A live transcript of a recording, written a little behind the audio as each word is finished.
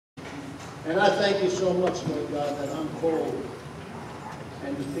And I thank you so much, Lord God, that I'm called,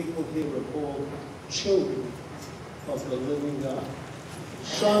 and the people here are called children of the living God,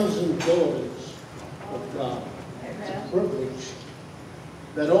 sons and daughters of God. It's a privilege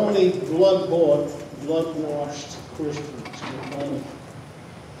that only blood-bought, blood-washed Christians can honor.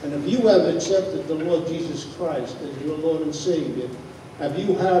 And if you have accepted the Lord Jesus Christ as your Lord and Savior, if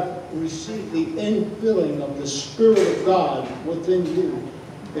you have received the infilling of the Spirit of God within you,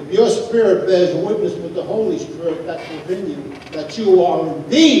 if your spirit bears witness with the Holy Spirit that's within you, that you are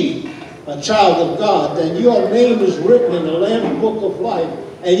indeed a child of God, then your name is written in the Lamb's Book of Life,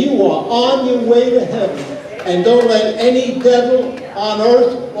 and you are on your way to heaven. And don't let any devil on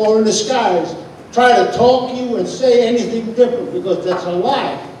earth or in the skies try to talk you and say anything different, because that's a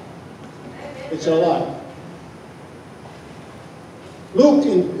lie. It's a lie. Luke,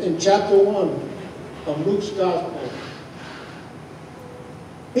 in chapter 1 of Luke's Gospel,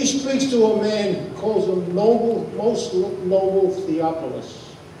 he speaks to a man, calls him most noble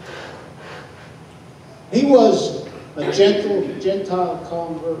Theophilus. He was a Gentile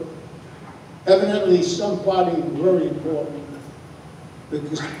convert, evidently somebody very important,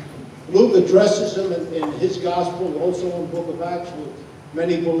 because Luke addresses him in his Gospel, also in the book of Acts, which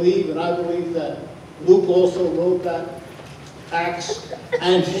many believe, and I believe that Luke also wrote that, Acts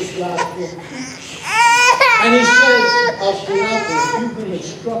and his Gospel. And he says of Theophilus, you've been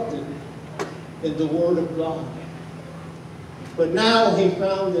instructed in the Word of God. But now he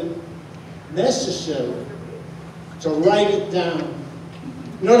found it necessary to write it down.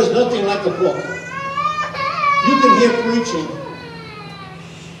 You know, there's nothing like a book. You can hear preaching,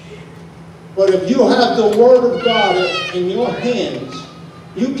 but if you have the Word of God in your hands,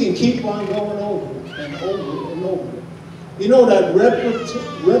 you can keep on going over it and over it and over it. You know that repetition.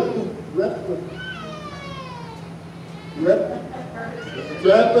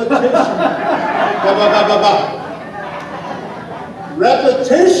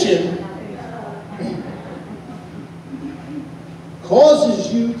 Repetition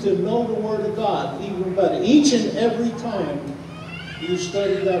causes you to know the Word of God even better. Each and every time you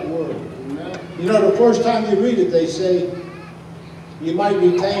study that Word. You know, the first time you read it, they say you might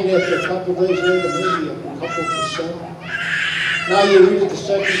retain after a couple days later, maybe a couple %. Now you read it the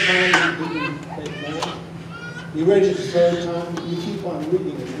second time, you can take more. You read it the third time, you keep on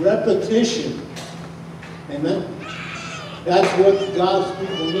reading it. Repetition. Amen. That's what God's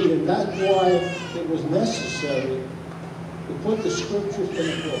people need, and that's why it was necessary to put the scriptures in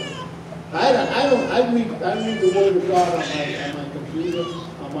the book. I read the Word of God on my computer,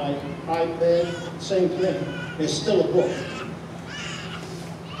 on my iPad, same thing. It's still a book.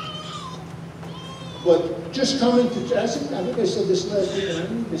 But just coming to, I think I said this last week, and I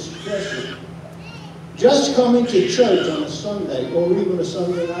need to stress it. Just coming to church on a Sunday, or even a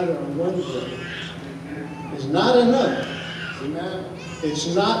Sunday night or on Wednesday, is not enough. Amen. It's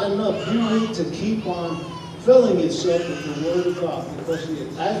not enough. You need to keep on filling yourself with the Word of God, because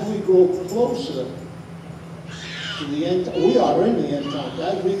as we grow closer to the end, we are in the end times.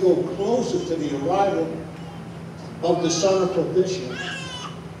 As we go closer to the arrival of the Son of Perdition,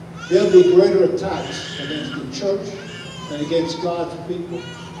 there'll be greater attacks against the church and against God's people.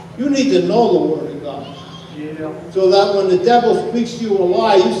 You need to know the Word of God. Yeah. So that when the devil speaks to you a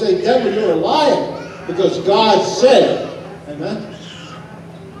lie, you say, devil, you're a liar, because God said it. Amen?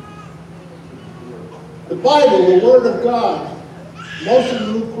 The Bible, the Word of God, most of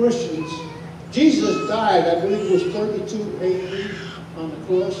the new Christians, Jesus died, I believe it was 32 AD on the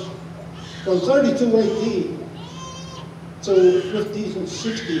cross. From 32 AD to 50s and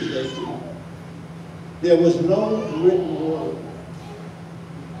 60s AD, there was no written word.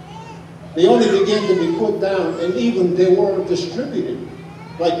 They only began to be put down, and even they weren't distributed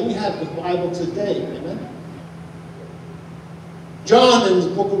like we have the Bible today. Amen? John, in the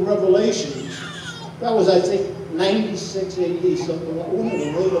book of Revelation, that was, I think, 96 AD, something like one of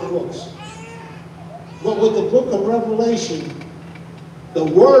the later books. But with the book of Revelation, the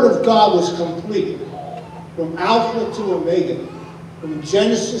Word of God was complete, from Alpha to Omega, from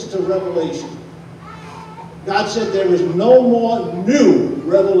Genesis to Revelation. God said there is no more new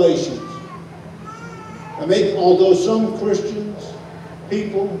revelations. Although some Christians,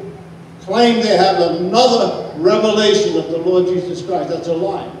 people, claim they have another revelation of the Lord Jesus Christ, that's a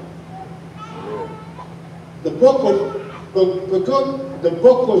lie. The book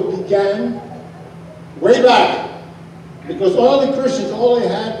began way back, because all the Christians, all they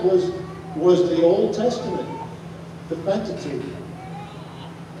had was the Old Testament, the Pentateuch,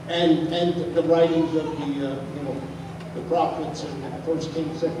 and the writings of the prophets and the First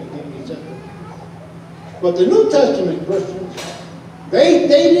King, Second King, etc. But the New Testament Christians, They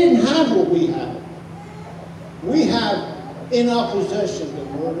didn't have what we have. We have in our possession the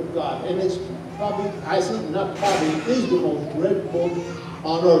Word of God. And it's probably, I think not probably, it is the most read book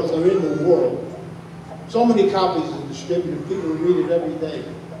on earth or in the world. So many copies are distributed. People read it every day.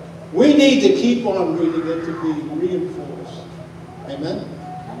 We need to keep on reading it to be reinforced. Amen?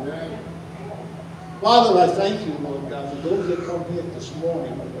 Amen. Father, I thank you, Lord God, for those that come here this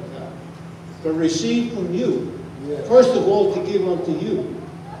morning, Lord God, to receive from you. Yes. First of all, to give unto you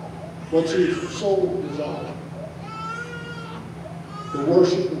what you so desire. To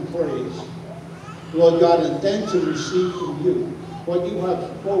worship and praise, Lord God, and then to receive from you what you have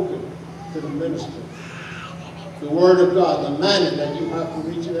spoken to the minister. The Word of God, the manna that you have for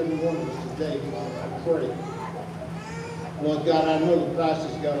each and every one of us today, Father, I pray. Lord God, I know the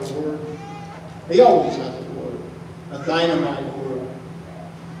pastor's got a word. He always has a word, a dynamite word.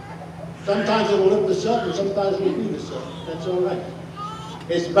 Sometimes it'll lift us up and sometimes it'll beat us up. That's all right.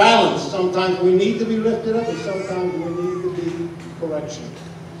 It's balanced. Sometimes we need to be lifted up and sometimes we need to be correction.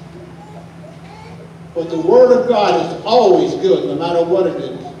 But the Word of God is always good, no matter what it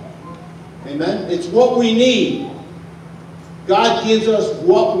is. Amen? It's what we need. God gives us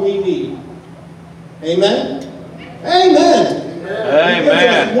what we need. Amen? Amen. Amen. He gives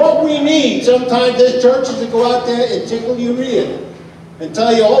us what we need. Sometimes there's churches that go out there and tickle your ear and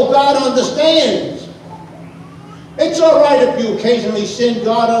tell you, oh, God understands. It's all right if you occasionally sin,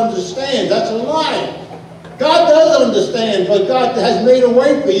 God understands. That's a lie. God does understand, but God has made a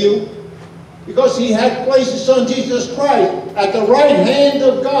way for you because He had placed His Son Jesus Christ at the right hand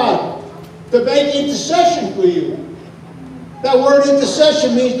of God to make intercession for you. That word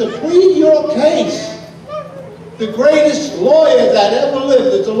intercession means to plead your case. The greatest lawyer that ever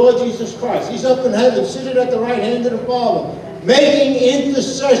lived is the Lord Jesus Christ. He's up in heaven, sitting at the right hand of the Father, making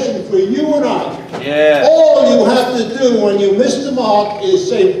intercession for you and I. Yeah. All you have to do when you miss the mark is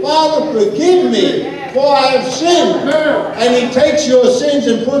say, Father, forgive me, for I have sinned. And He takes your sins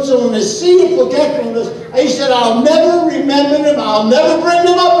and puts them on His seat of forgetfulness. And He said, I'll never remember them. I'll never bring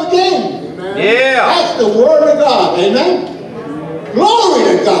them up again. Amen. Yeah. That's the Word of God. Amen.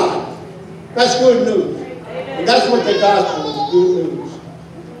 Glory to God. That's good news. And that's what the gospel is, good news.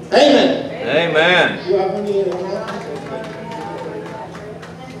 Amen. Amen. Do you have any announcements?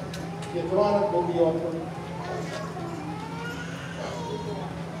 Yeah, come on up, we'll be offering.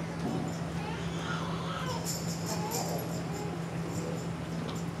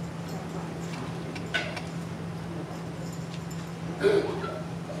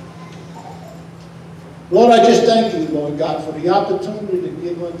 Lord, I just thank you, Lord God, for the opportunity to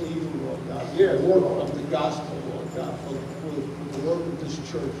give unto you, Lord God, the work of the gospel, Lord God, for the work of this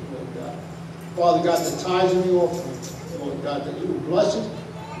church, Lord God. Father God, the tithes and the offerings, Lord God, that you would bless it,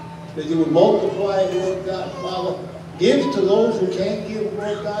 that you would multiply it, Lord God. Father, give to those who can't give,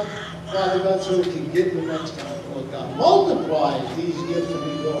 Lord God. Father God, so we can give the next time, Lord God. Multiply these gifts and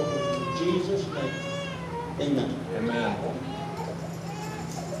these offerings in Jesus' name. Amen. Amen.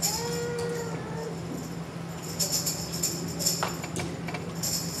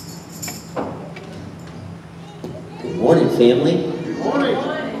 Good morning, family. Good morning.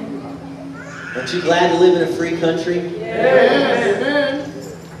 Aren't you glad to live in a free country? Yes. Amen.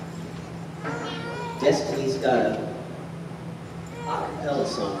 Destiny's got a acapella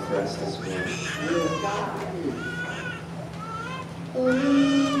song for us this morning.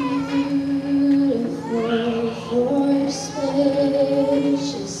 For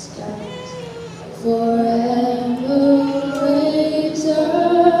spacious skies, forever waves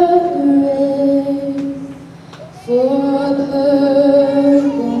of rain, for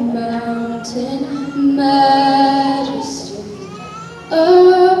purple mountain majesty,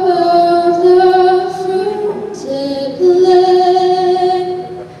 above the fruited plain,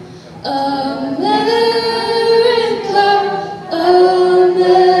 America,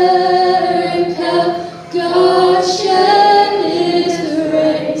 God shed His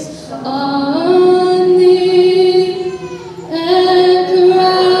grace on thee, and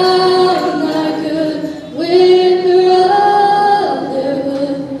crown thy good with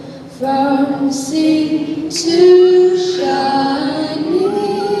brotherhood, from sea to shining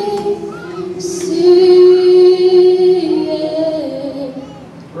sea.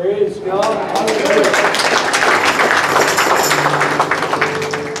 Praise God. Hallelujah.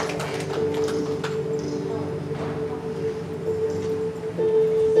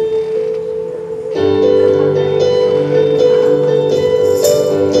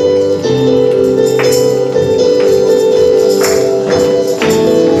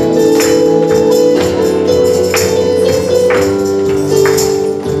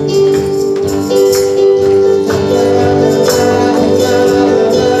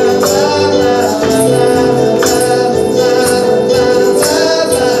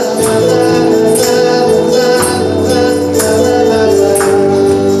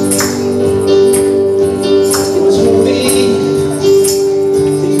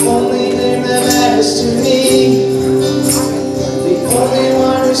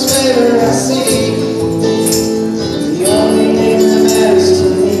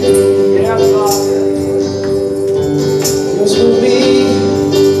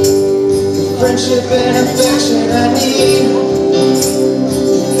 friendship and affection I need.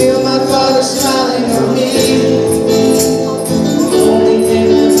 Feel my Father smiling on me. The only thing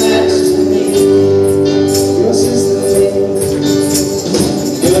that matters to me. Yours is the name.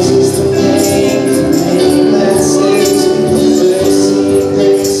 Yours is the name that saves me. Mercy,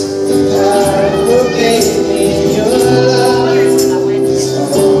 grace, God forgave me. Your love is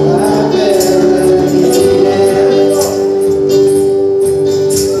all I've ever needed.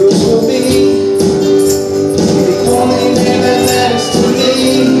 Yours will be the only name that matters to me.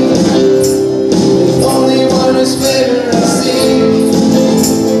 The only one whose favor I seek.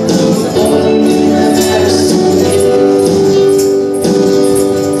 The only name that matters to me.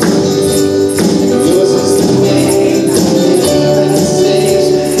 Yours is the name that saves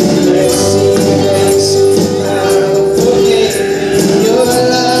me. Mercy, grace, God forgave me. Your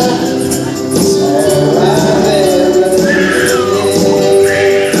love is all I've ever needed.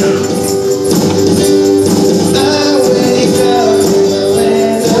 I wake up in the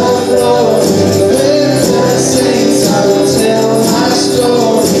land of glory. With the saints I will tell my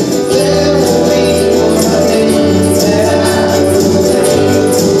story. There will be one name that I proclaim.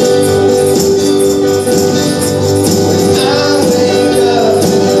 I wake up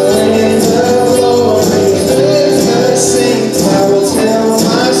in the land of glory. With the saints I will tell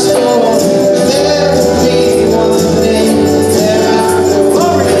my story. There will be one name that I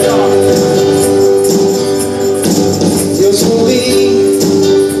proclaim. Yours will be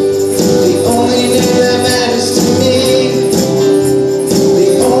the only name that matters to me. The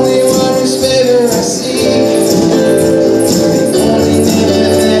only one whose favor I seek. The only name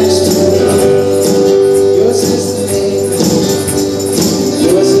that matters to me. Yours is the name.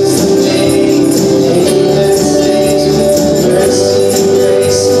 Yours is the name that saves me. Mercy,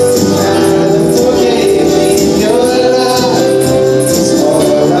 grace, God forgave me. Your love is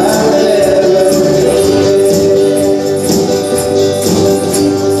all I've ever needed.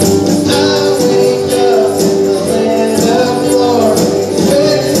 I wake up in the land of glory.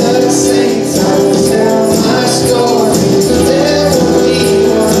 With the saints I will tell my story. There will be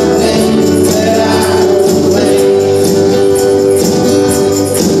one name that I proclaim.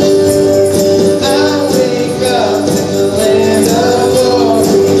 I wake up in the land of glory.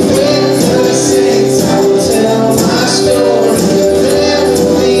 With the saints I will tell my story. There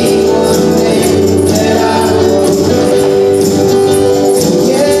will be one name that I proclaim.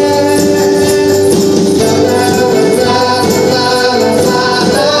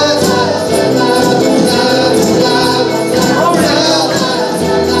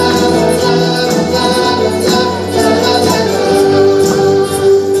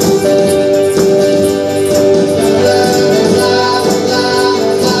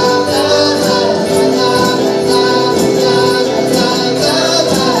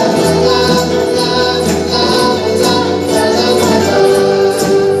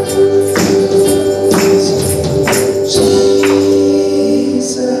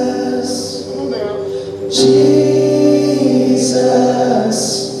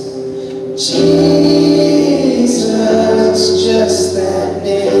 Jesus, just that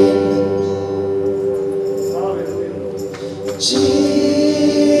name.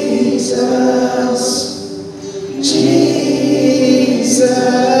 Jesus, Jesus,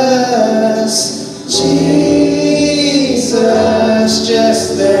 Jesus,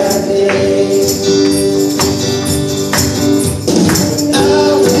 just that name. I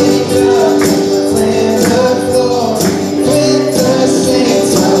wake up in the land of glory. With the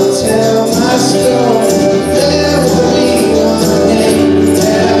saints I will tell my story. There will be one name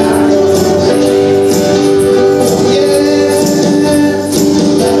that I proclaim.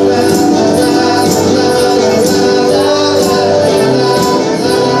 La la la la la la la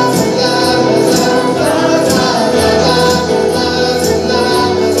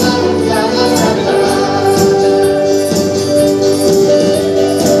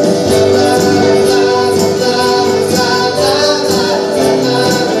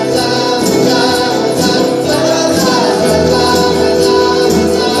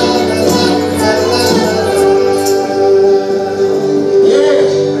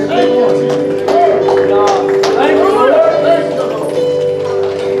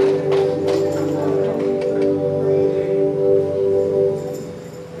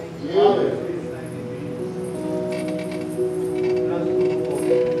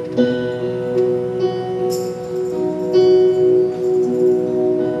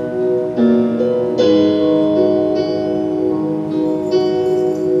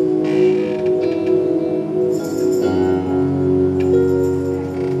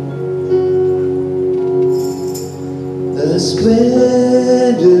The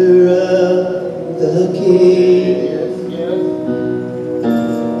splendor of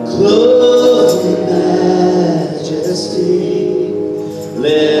clothed in majesty.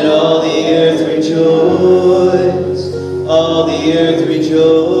 Let all the earth rejoice, all the earth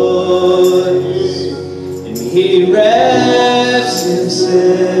rejoice. And he wraps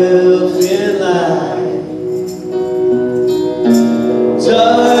himself in light.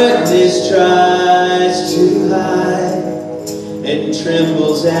 Darkness tries to hide and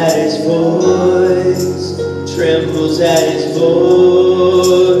trembles at his voice, trembles at his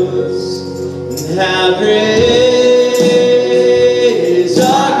voice. And how great is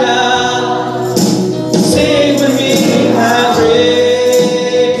our God? Sing with me, how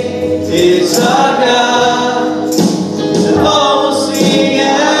great is our God? And all will sing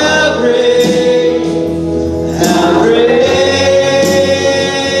how great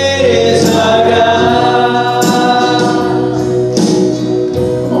is our God.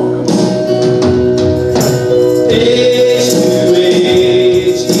 Age to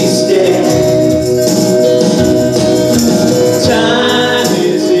age he stands. Time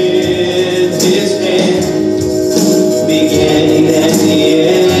is in his hand. Beginning and the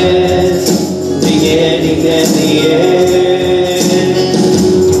end. Beginning and the end.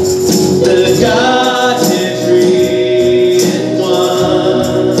 The Godhead three in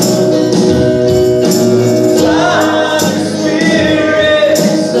one. Father, Spirit,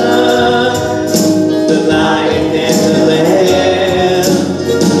 Son. The Lion and the Lamb.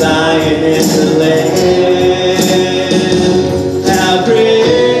 The Lion and the Lamb. How great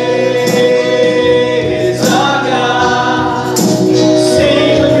is our God?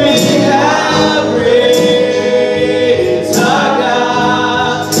 Sing with me, how great is our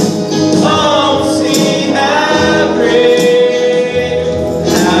God? Oh, sing how great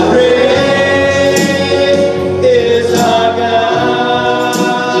is our God?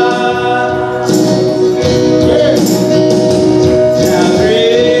 How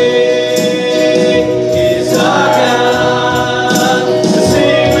great is our God?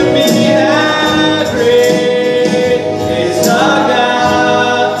 Sing with me, how great is our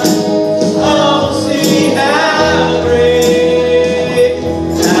God? Oh, sing how great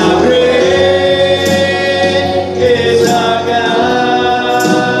is our God?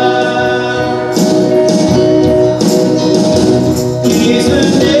 He's the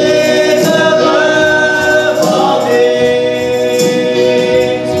name above all names.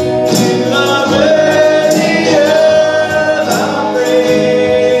 You are worthy of our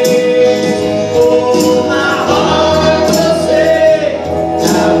praise. Oh, my heart will sing,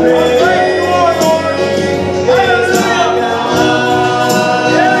 how great is our God.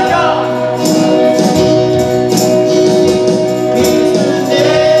 He's the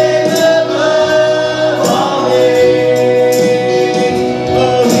name above all names.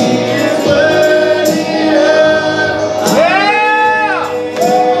 Oh, he is worthy of our praise.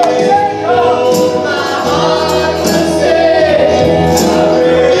 Oh, my heart will sing, how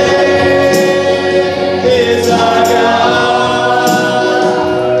great is our God.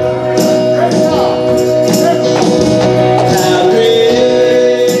 How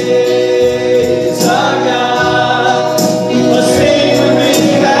great is our God? Oh, sing with me,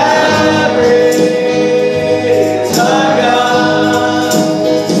 how great is our God?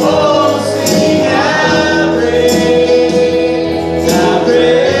 Oh, sing how great is our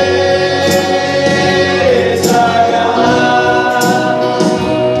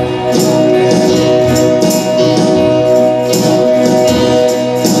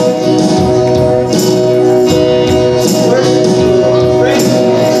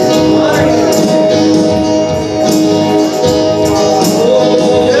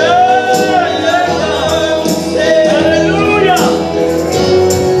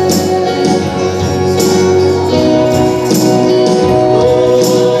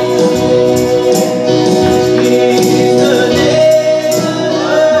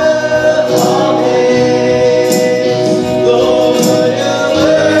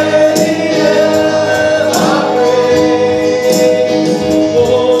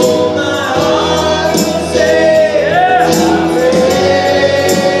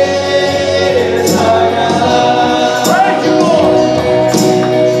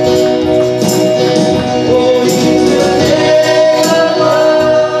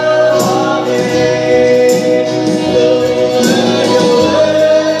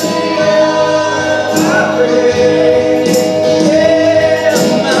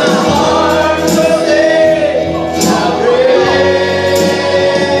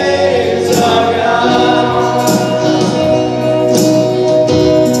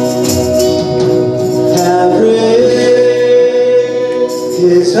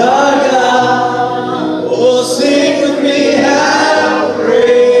is our God. sing with me, how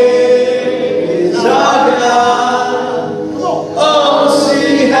great is our God. Oh,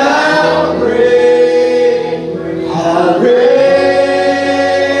 sing how great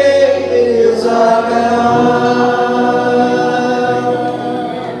is our God.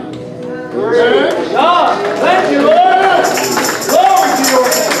 Praise God. Thank you, Lord. Glory to your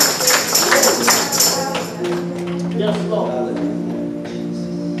name. Yes, Lord.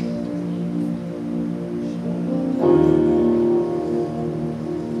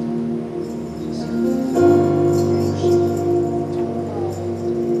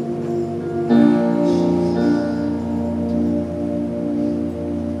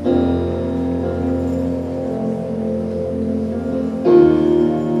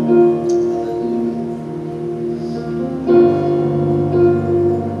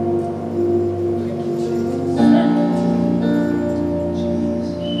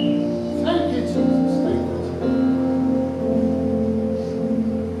 Thank you, Jesus. Thank you.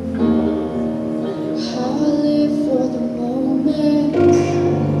 How I live for the moment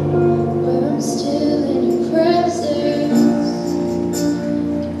where I'm still in your presence.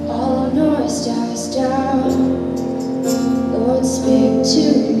 All noise dies down. Lord, speak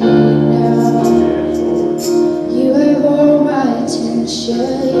to me now. You have all my attention.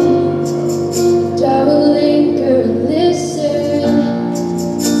 And I will linger and listen.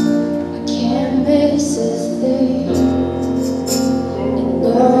 I can't miss a thing.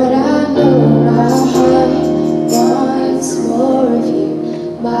 Lord, I know my heart wants more of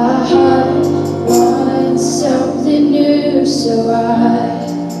you. My heart wants something new, so I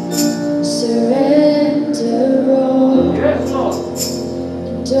surrender all. Yes, Lord.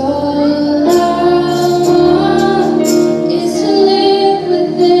 And all I want is to live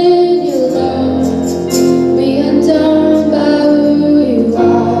within your love, be undone by who you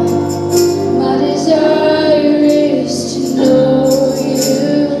are. My desire is to know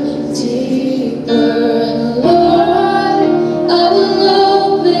you deeper, Lord. I will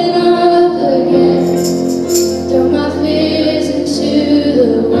open up again, throw my fears into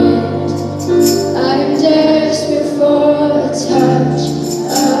the wind. I am desperate for a touch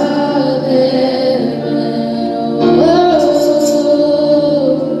of heaven. Oh, oh,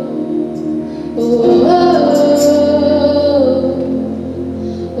 oh, oh,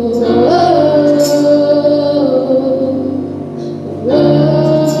 oh, oh.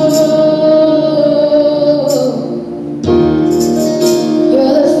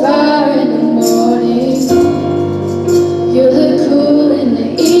 You're the fire in the morning, you're the cool in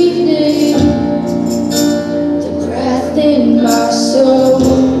the evening, the breath in my soul,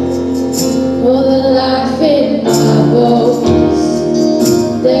 oh, the life in my bones.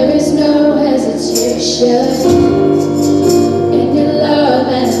 There is no hesitation in your love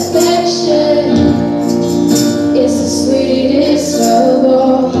and affection.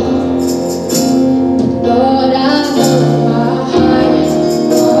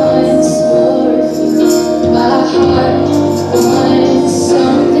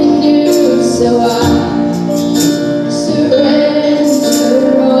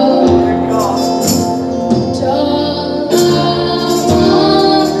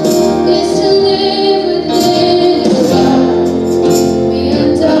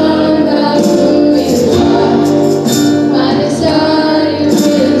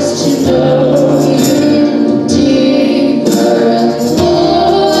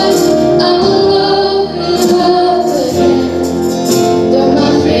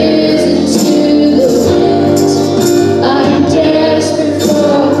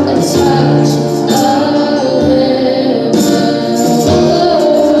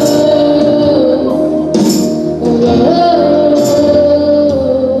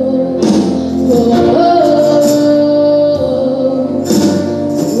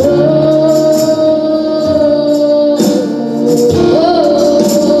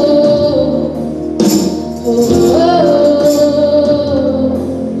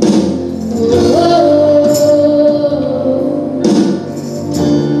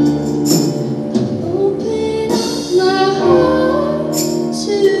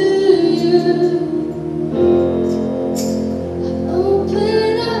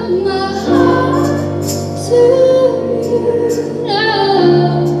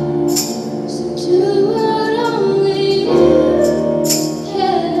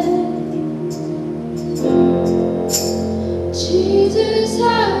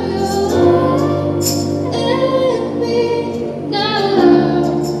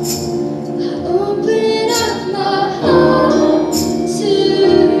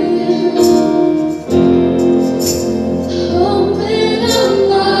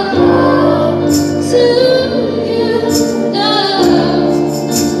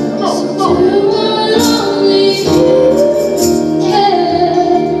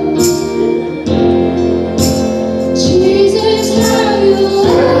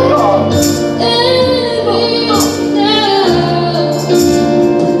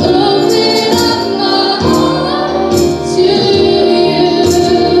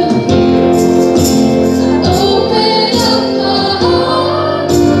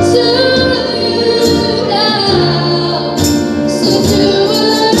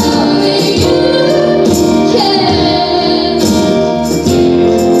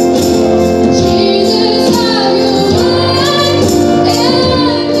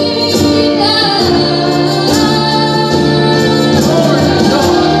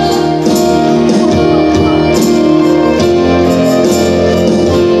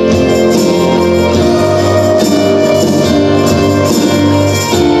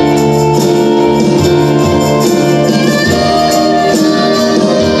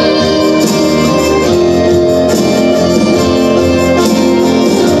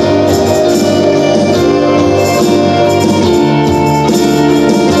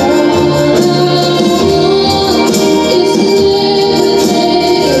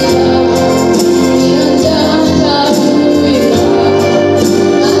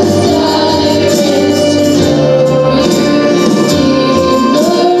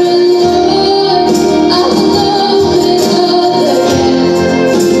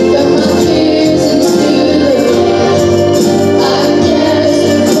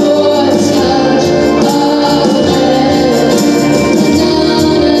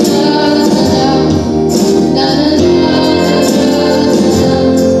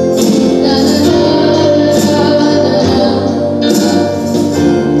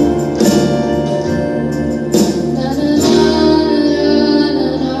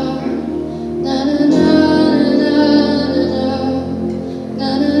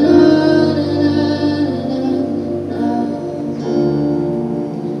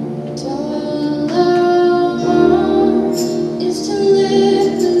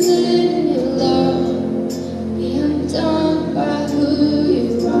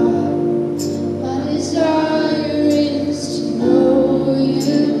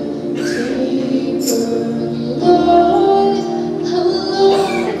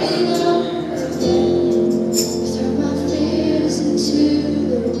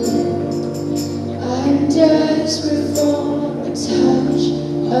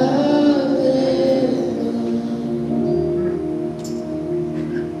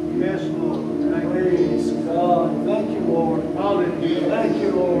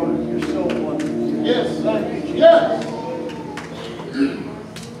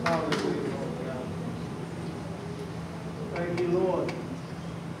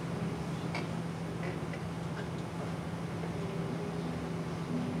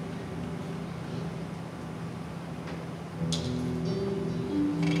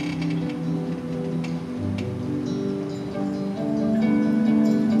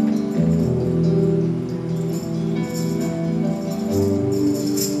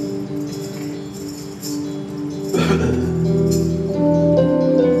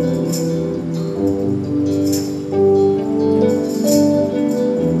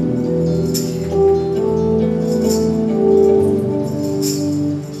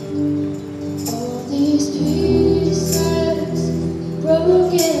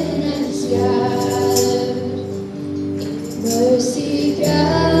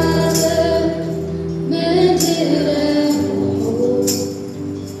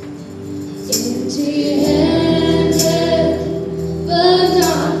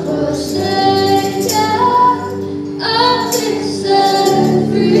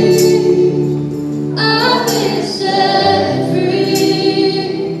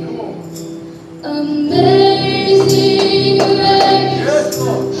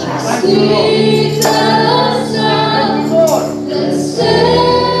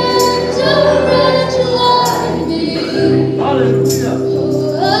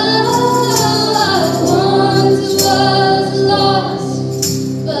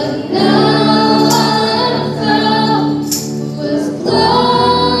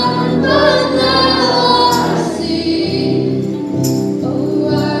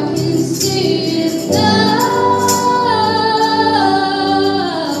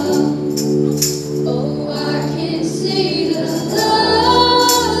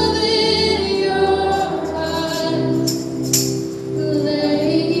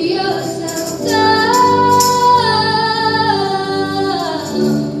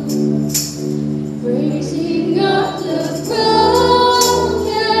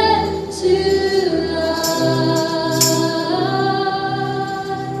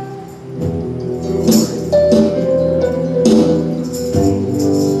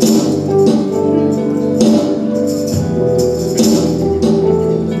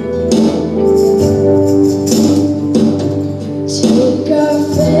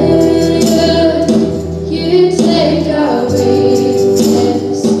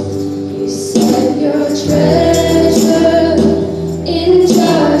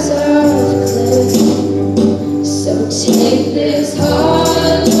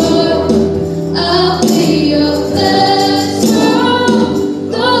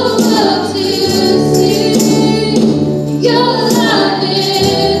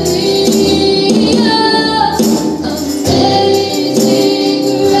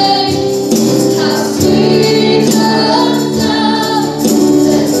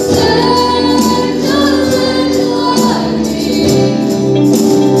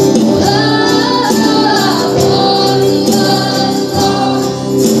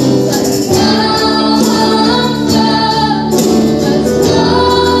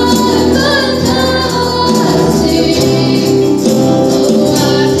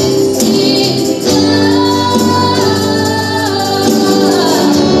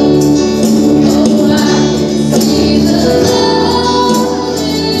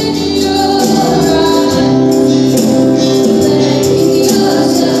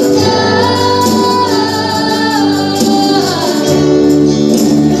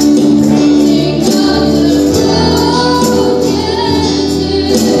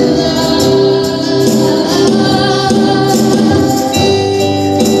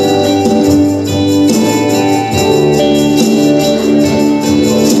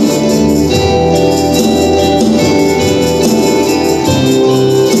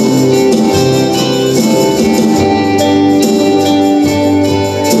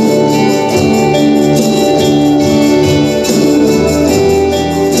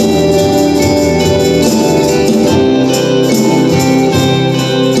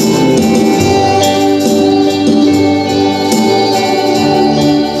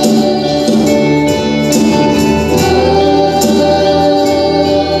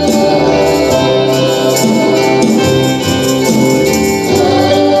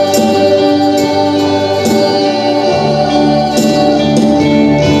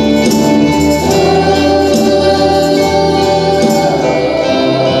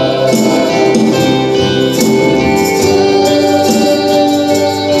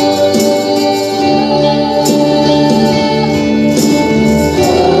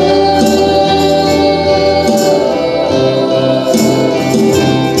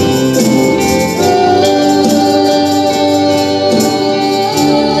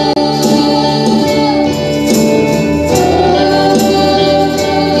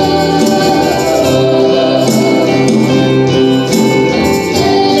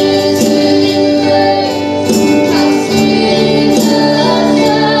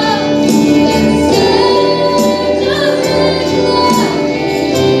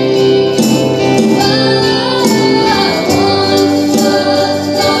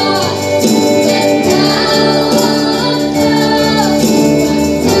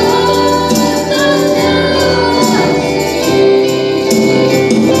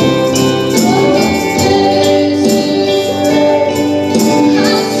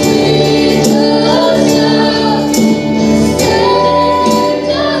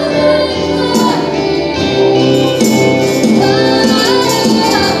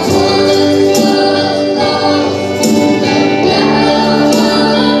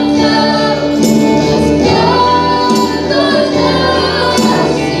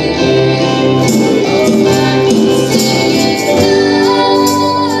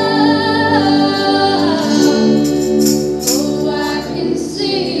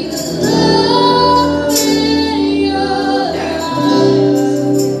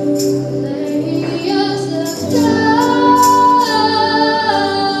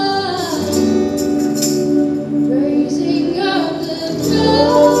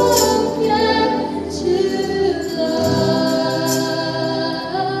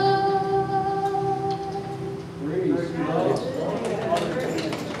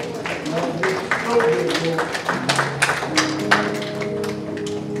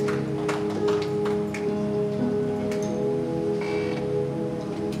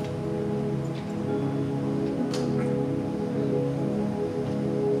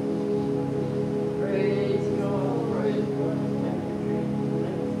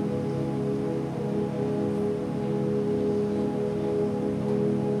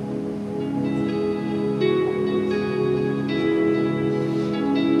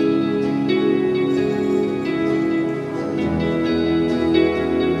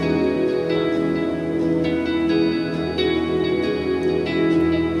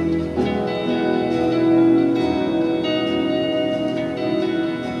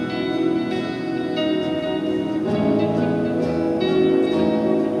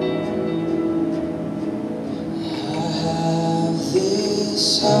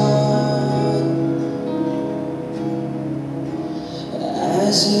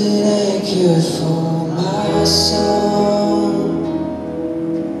 an anchor for my soul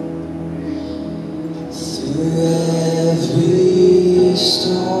through every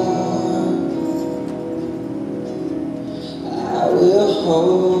storm. I will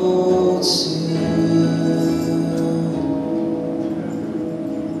hold to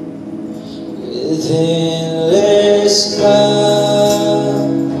with endless love.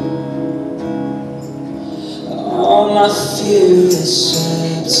 All my fear is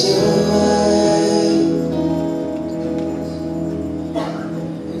swept away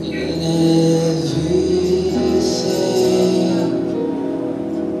in everything.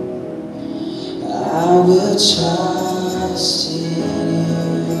 I will trust in you.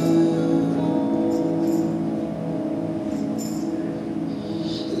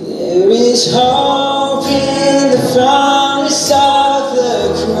 There is hope in the promise of the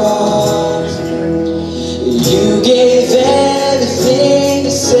cross. You gave everything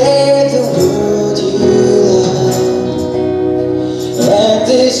to save the world you love. And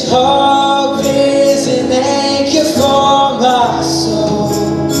this hope is an anchor for my soul.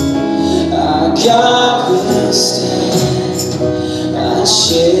 Our God will stand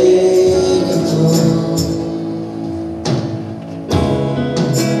unshakable.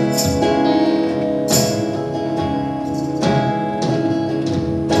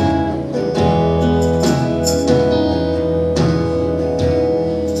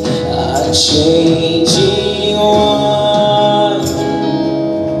 Changing one,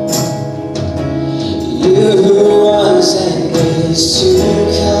 you who was and is to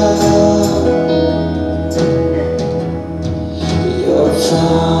come. Your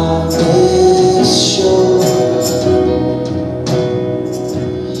promise sure,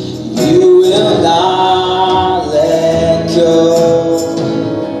 you will not let go.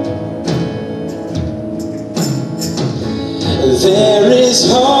 There is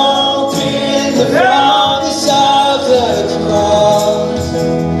hope in the promise of the cross.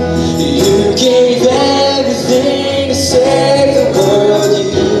 You gave everything to save the world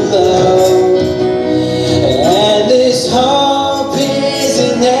you love. And this hope is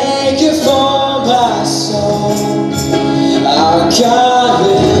an anchor for my soul. Our God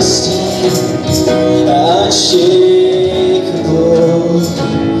will stand unshakable.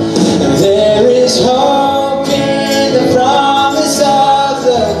 There is hope in the promise of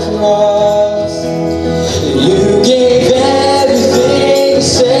the cross. You gave everything to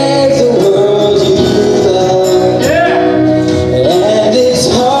save the world you love. And this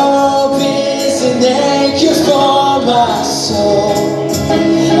hope is an anchor for my soul.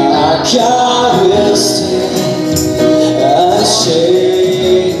 Our God will stand unshakable.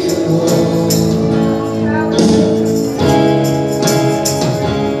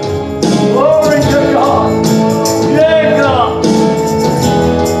 Glory to God. Yeah, God.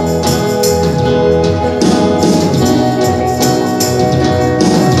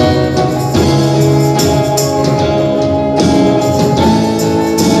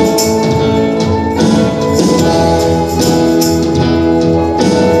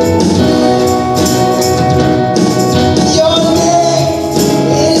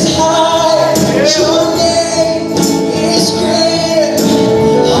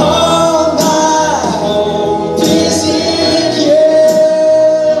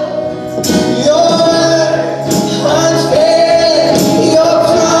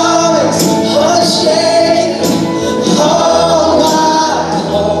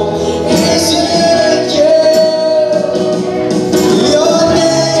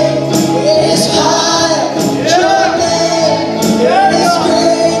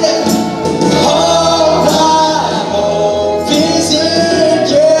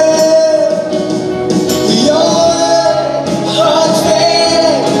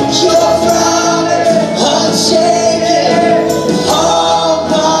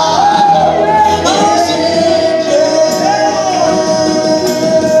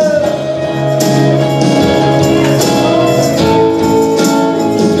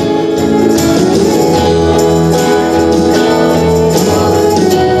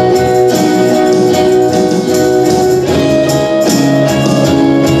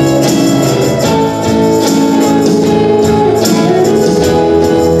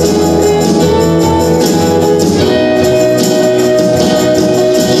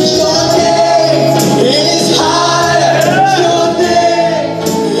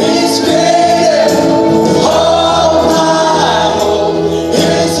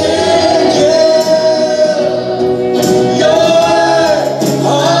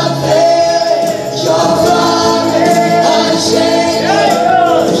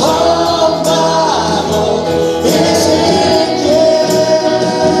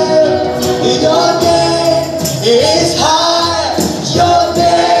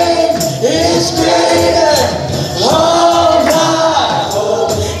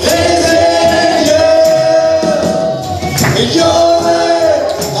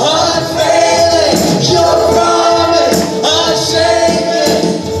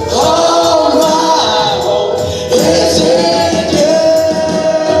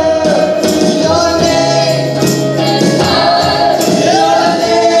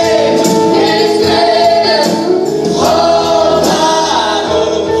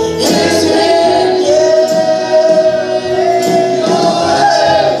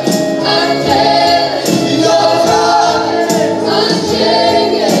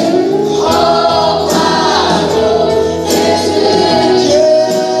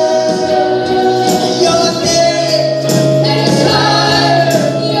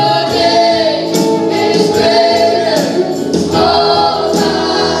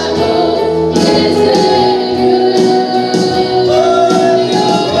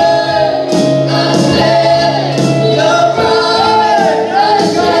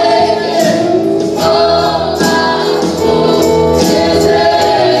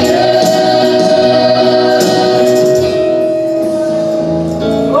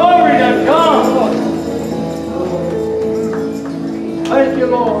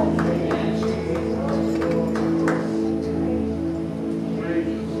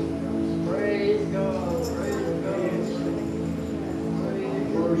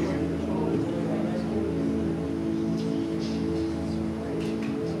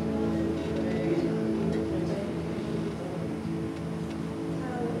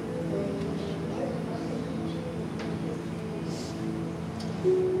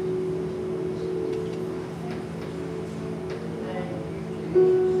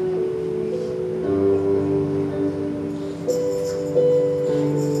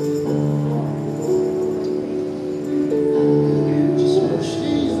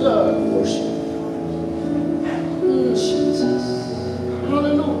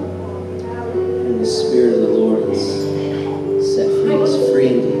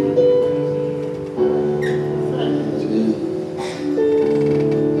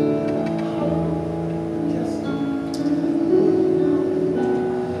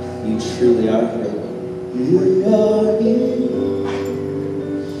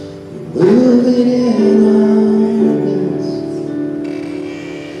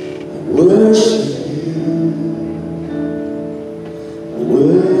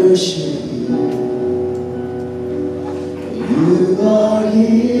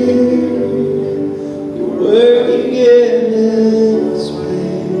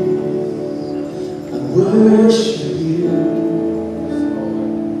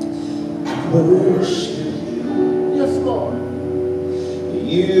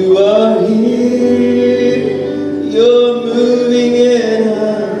 You are here, you're moving in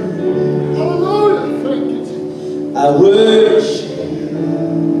us. Hallelujah. Thank you, Jesus. I worship you.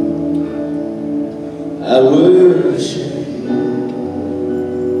 I worship you.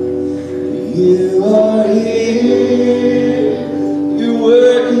 You are here, you're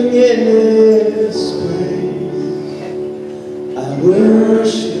working in this place. I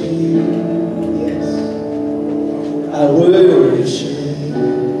worship you. Yes. I worship you.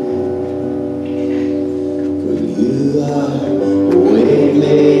 For you are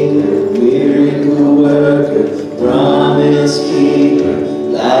waymaker, miracle worker, promise keeper,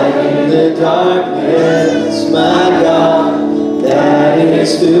 light in the darkness. My God, that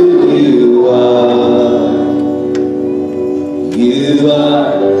is who you are. You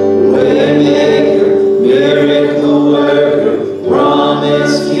are waymaker, miracle worker,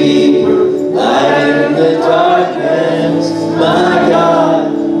 promise keeper, light in the darkness. My God,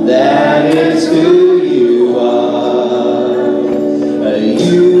 that is who you are.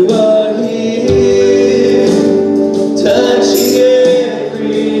 You are here, touching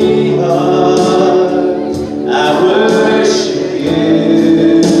every heart. I worship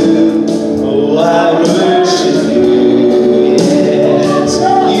you.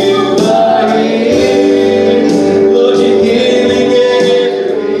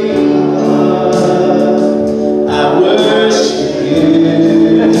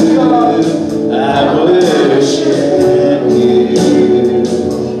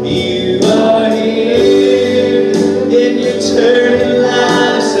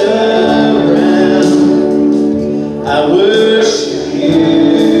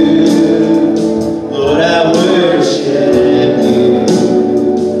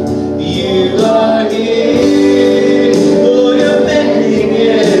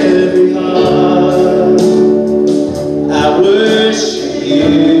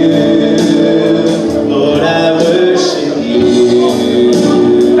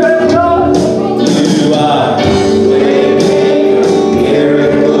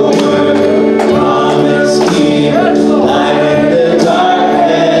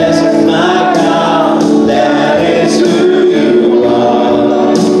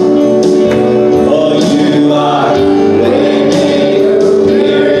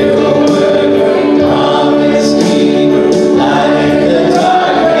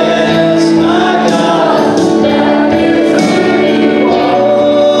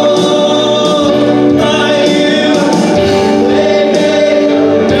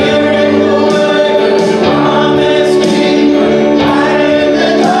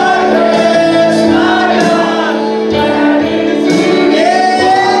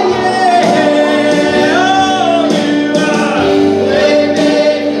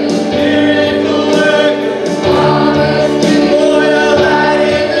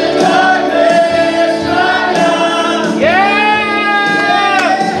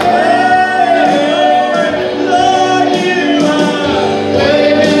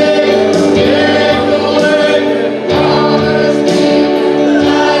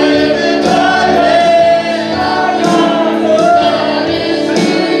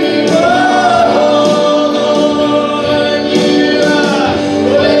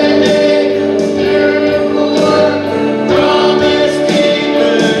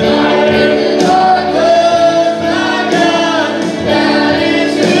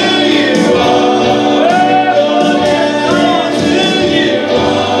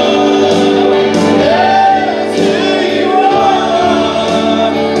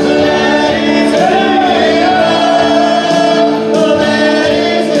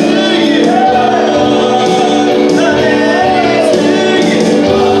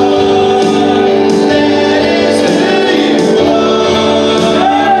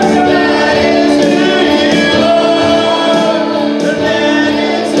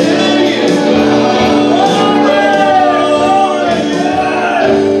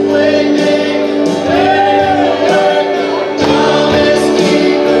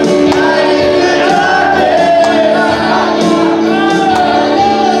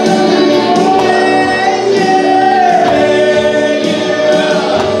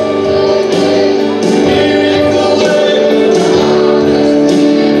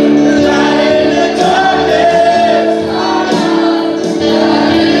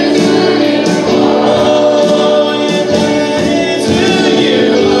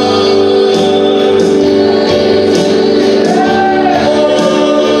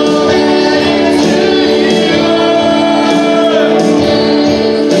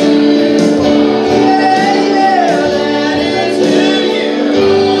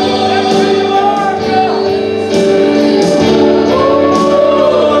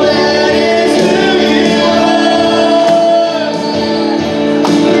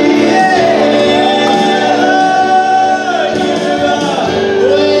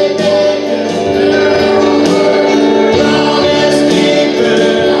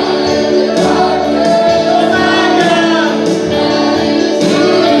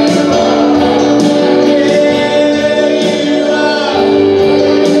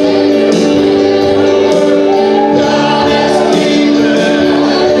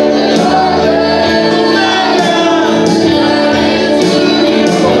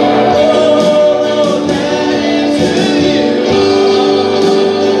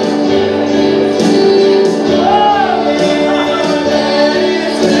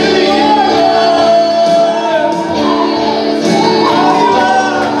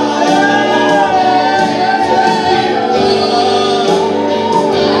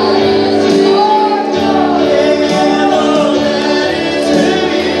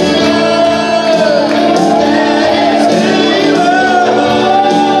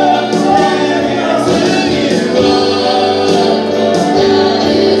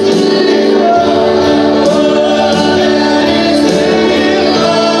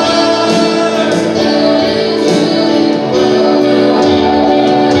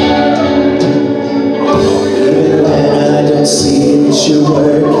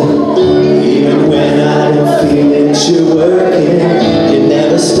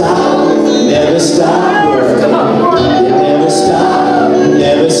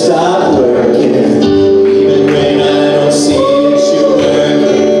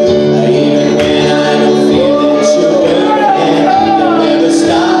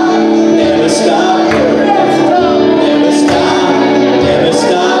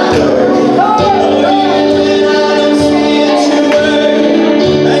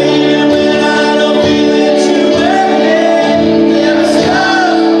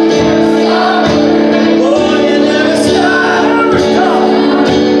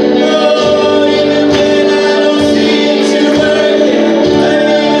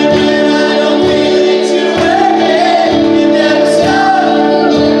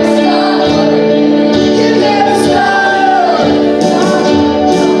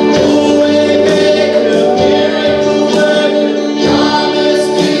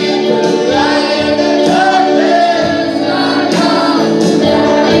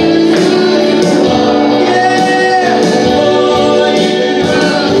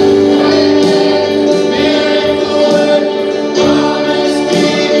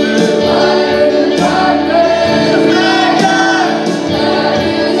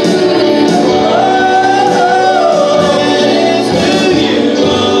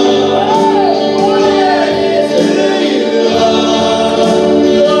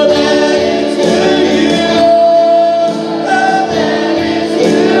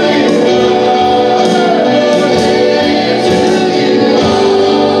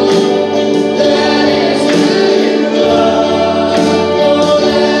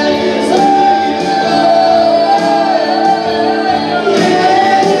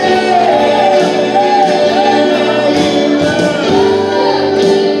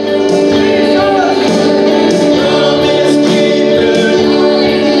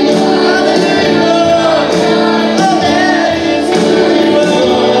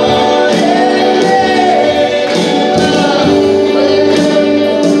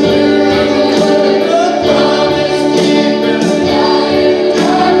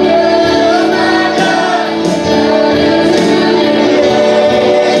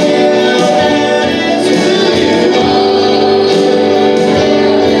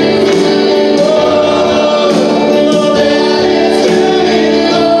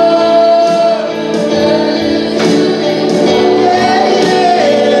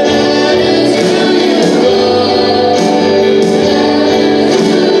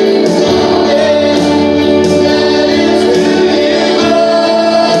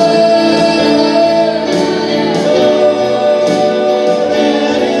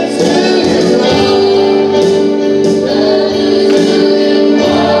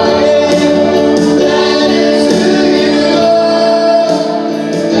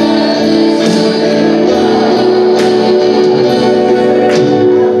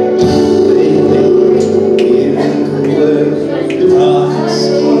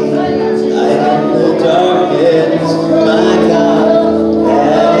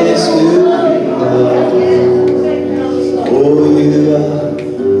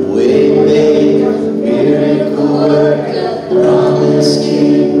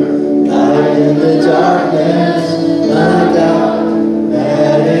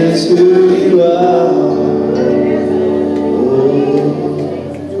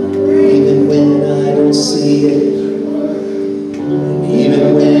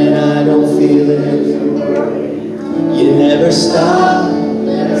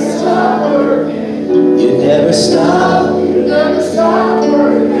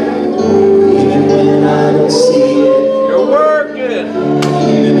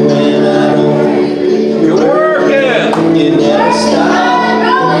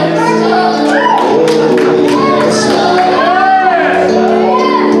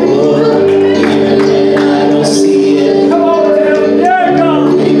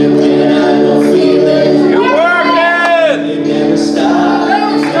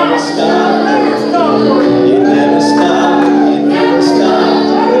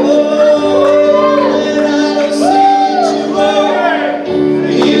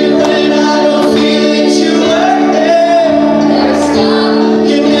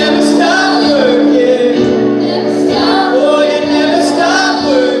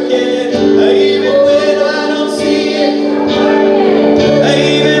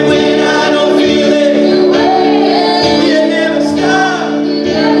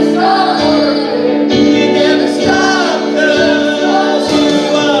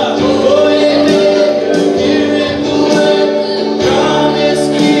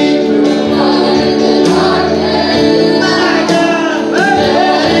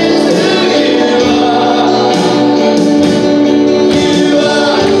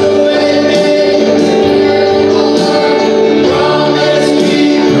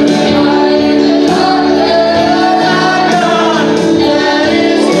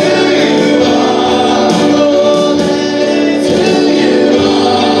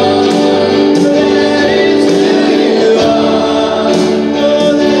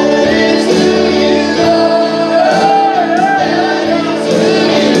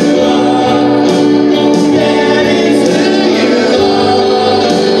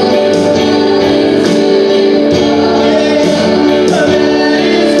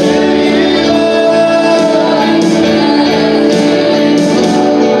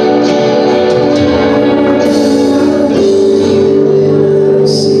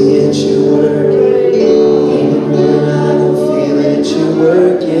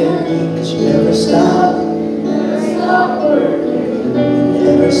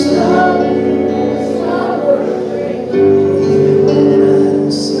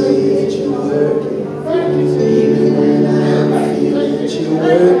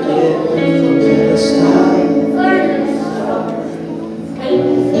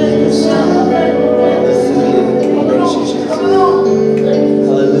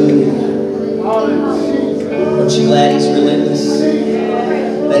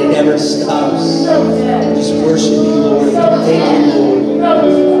 worship you, Lord. We thank you, Lord. We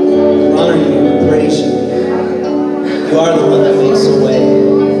honor you. We praise you. You are the one that makes a way.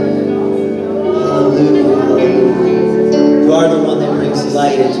 Hallelujah. You are the one that brings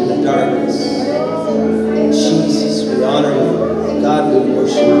light into the darkness. Jesus, we honor you. God, we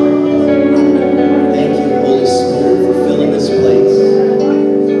worship you. Thank you, Holy Spirit, for filling this place.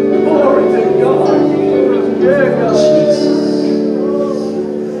 Glory to God. Yeah, God. Jesus.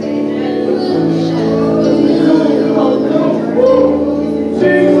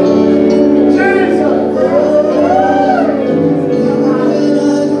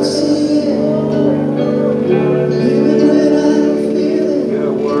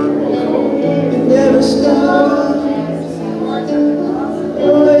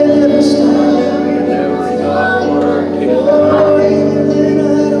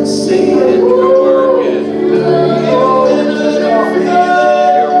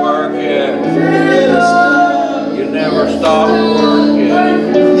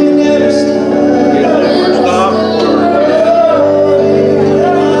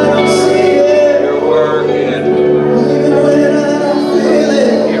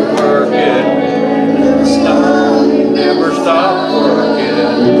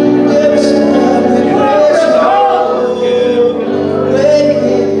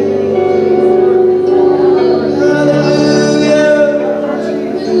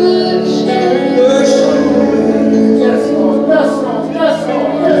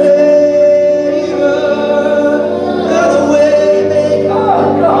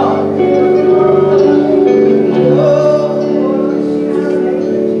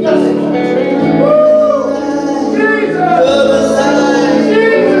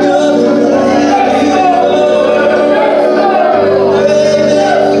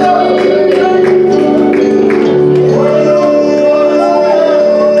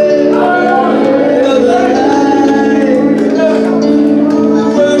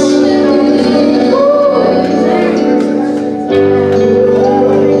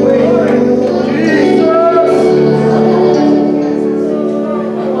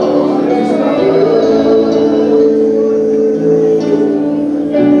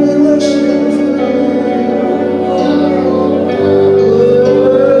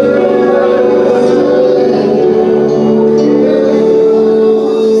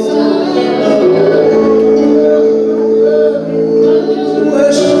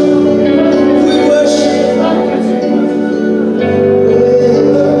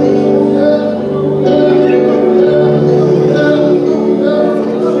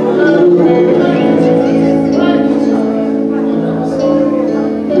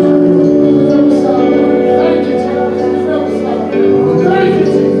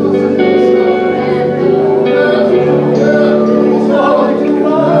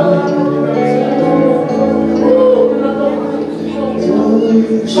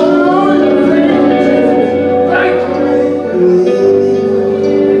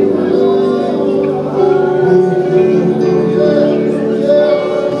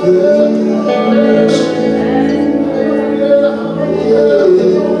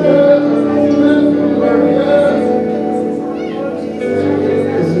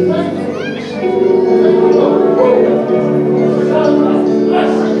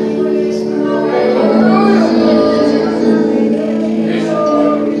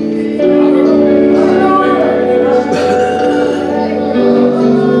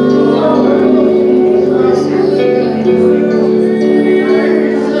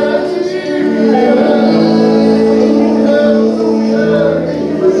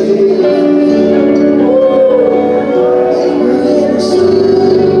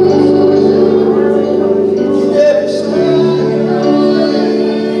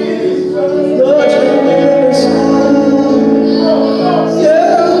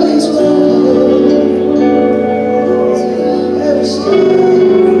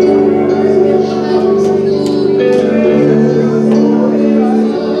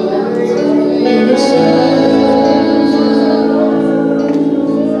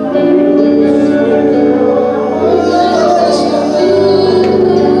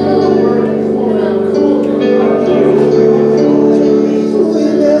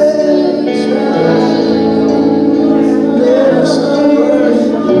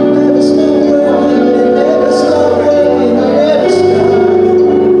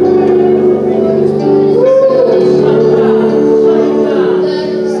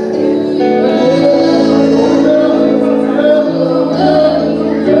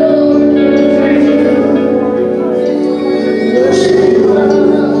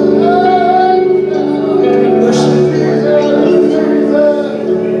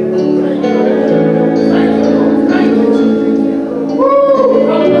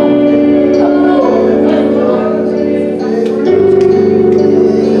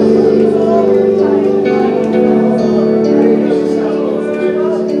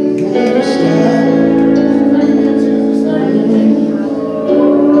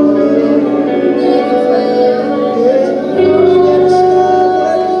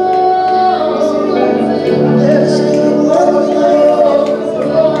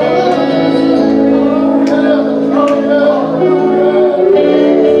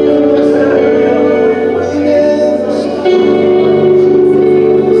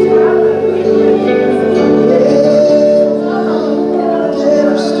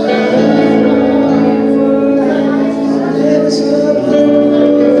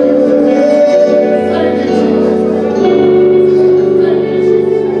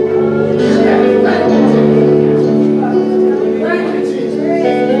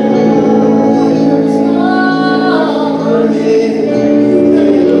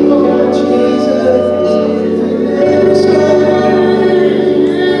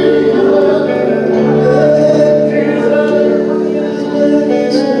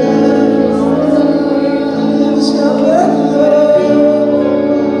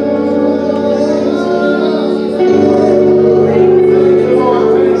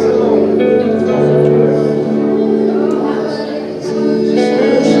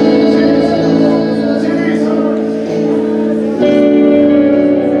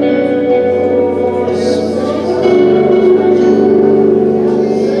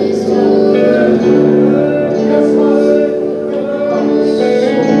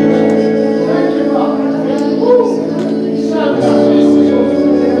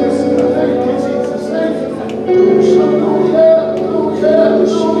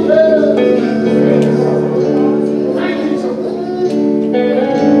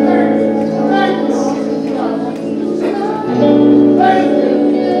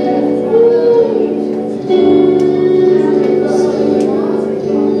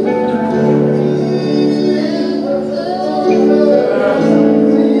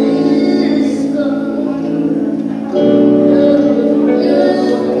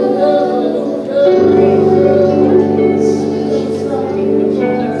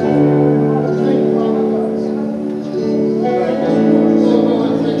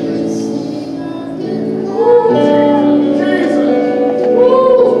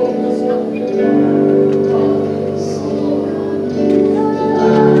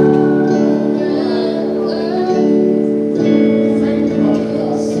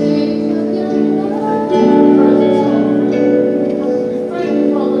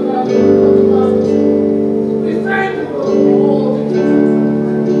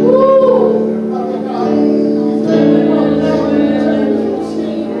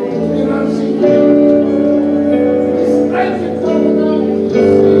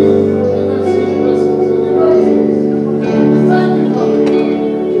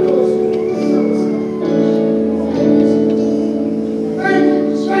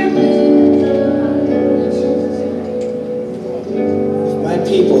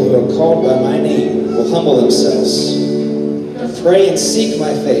 seek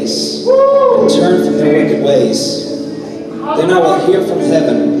my face and turn from their wicked ways, then I will hear from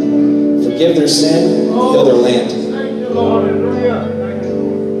heaven, forgive their sin, and heal their land. Thank you, Lord. Hallelujah. Thank you.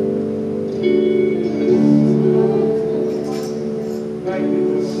 Thank you.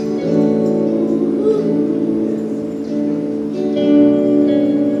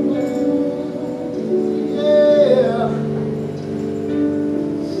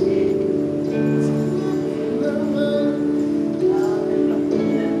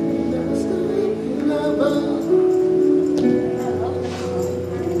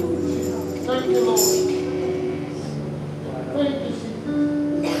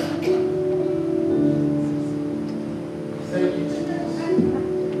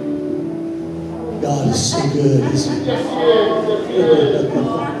 God is so good, isn't He?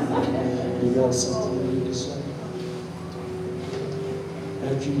 You got something you need to say?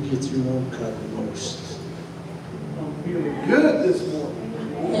 After you get through one cup of yours. I'm feeling good this morning.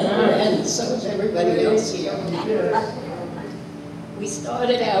 And so is everybody else here. We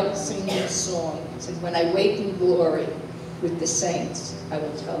started out singing songs, and when I wake in glory with the saints, I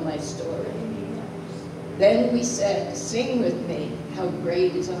will tell my story. Then we said, sing with me, how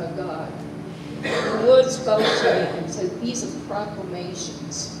great is our God. The Lord spoke to me and said, these are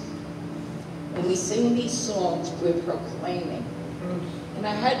proclamations. When we sing these songs, we're proclaiming. And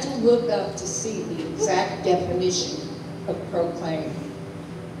I had to look up to see the exact definition of proclaim.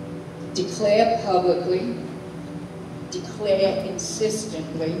 Declare publicly, declare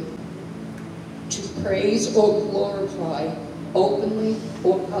insistently, to praise or glorify openly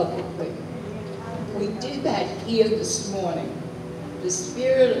or publicly. We did that here this morning. The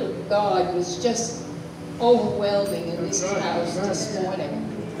Spirit of God was just overwhelming in this house this morning.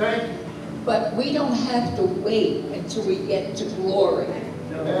 Thank you. But we don't have to wait until we get to glory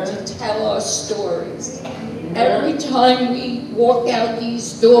to tell our stories. Every time we walk out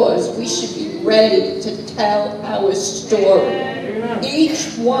these doors, we should be ready to tell our story.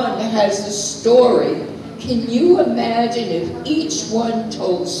 Each one has a story. Can you imagine if each one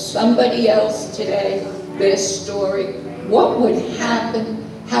told somebody else today their story? What would happen?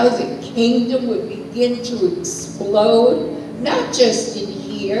 How the kingdom would begin to explode? Not just in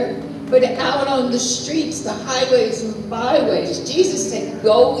here, but out on the streets, the highways and byways. Jesus said,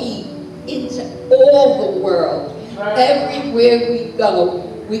 go ye into all the world. Everywhere we go,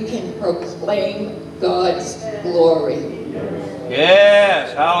 we can proclaim God's glory.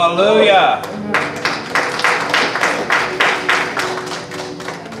 Yes, hallelujah.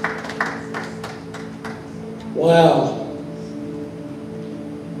 Wow.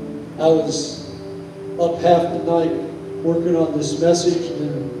 I was up half the night working on this message, and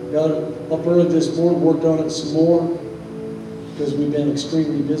then got up early this morning, worked on it some more, because we've been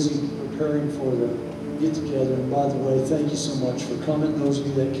extremely busy preparing for the get-together. And by the way, thank you so much for coming, those of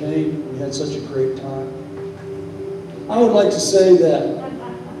you that came. We had such a great time. I would like to say that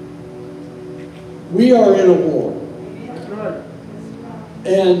we are in a war.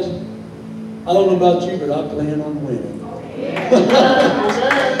 And I don't know about you, but I plan on winning.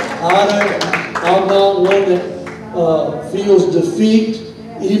 I'm not one that feels defeat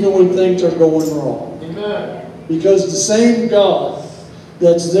even when things are going wrong. Because the same God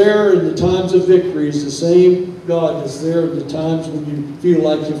that's there in the times of victory is the same God that's there in the times when you feel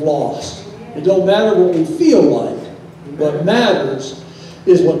like you've lost. It don't matter what we feel like. What matters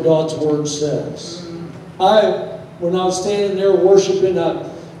is what God's Word says. When I was standing there worshiping, I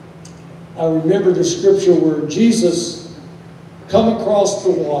remember the scripture where Jesus come across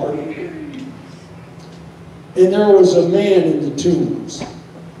the water, and there was a man in the tombs,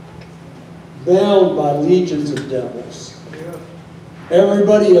 bound by legions of devils.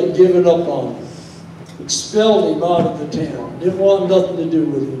 Everybody had given up on him, expelled him out of the town, didn't want nothing to do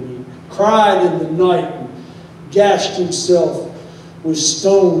with him. He cried in the night and gashed himself with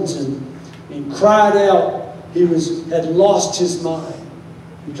stones and cried out. He had lost his mind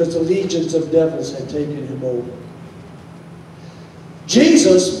because the legions of devils had taken him over.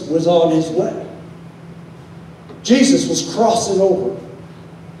 Jesus was on his way. Jesus was crossing over.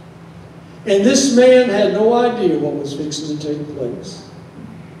 And this man had no idea what was fixing to take place.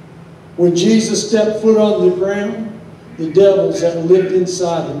 When Jesus stepped foot on the ground, the devils that lived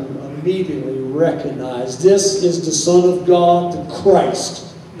inside him immediately recognized this is the Son of God, the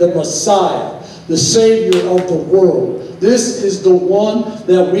Christ, the Messiah, the Savior of the world. This is the one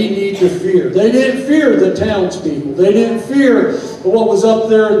that we need to fear. They didn't fear the townspeople. They didn't fear what was up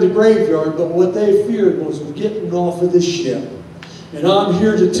there in the graveyard, but what they feared was getting off of the ship. And I'm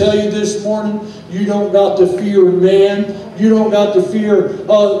here to tell you this morning, you don't got to fear man. You don't got to fear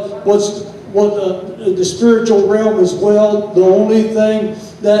what's the spiritual realm as well. The only thing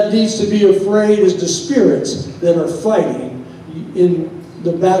that needs to be afraid is the spirits that are fighting in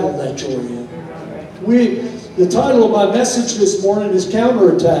the battle that you're in. The title of my message this morning is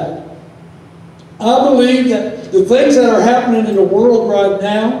Counterattack. I believe that the things that are happening in the world right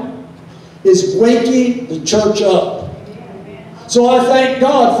now is waking the church up. So I thank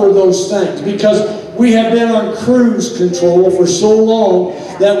God for those things, because we have been on cruise control for so long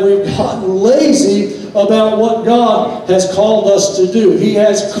that we've gotten lazy about what God has called us to do. He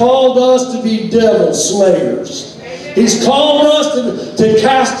has called us to be devil slayers. He's called us to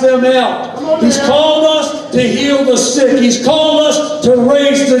cast them out. He's called us to heal the sick. He's called us to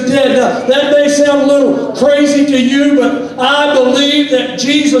raise the dead. Now, that may sound a little crazy to you, but I believe that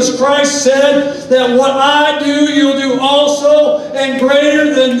Jesus Christ said that what I do, you'll do also, and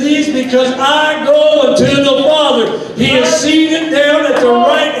greater than these, because I go unto the Father. He is seated down at the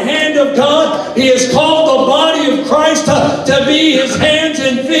right hand of God. He has called the body of Christ to be His hands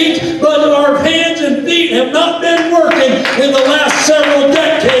and feet, but our hands and feet have not been working in the last several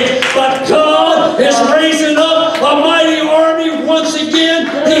decades. But God is raising up a mighty army once again.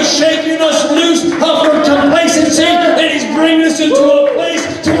 He's shaking us loose from complacency, and He's bringing us into a place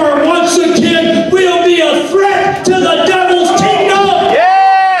to where once again we'll be a threat to the devil's kingdom.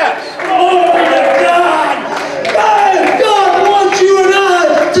 Yes! Glory to God! God wants you and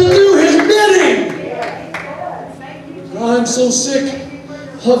I to do His bidding. I'm so sick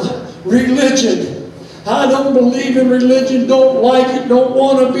of religion. I don't believe in religion, don't like it, don't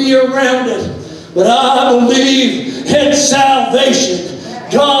want to be around it. But I believe in salvation.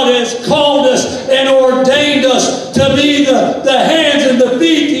 God has called us and ordained us to be the hands and the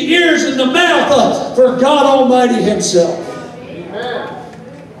feet, the ears and the mouth for God Almighty Himself. Amen.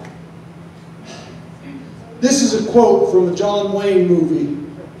 This is a quote from a John Wayne movie.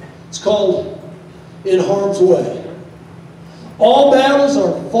 It's called In Harm's Way. All battles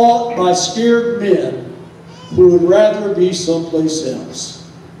are fought by scared men who would rather be someplace else.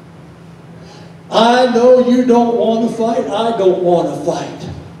 I know you don't want to fight. I don't want to fight.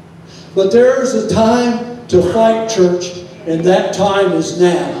 But there is a time to fight, church, and that time is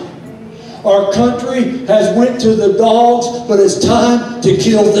now. Our country has went to the dogs, but it's time to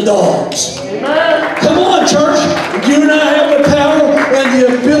kill the dogs. Amen. Come on, church. You and I have the power and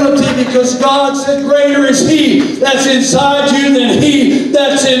the ability, because God said greater is He that's inside you than he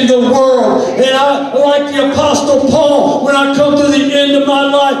that's in the world. And I, like the Apostle Paul, when I come to the end of my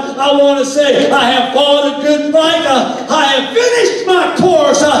life, I want to say, I have fought a good fight. I have finished my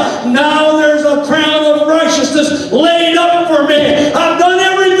course. Now there's a crown of righteousness laid up for me. I've done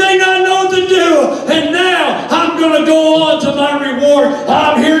everything I know to do, and now I'm going to go on to my reward.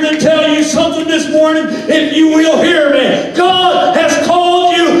 I'm here to tell you something this morning, if you will hear me. God has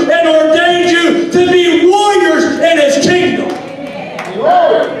called you and ordained you to be warriors in His kingdom.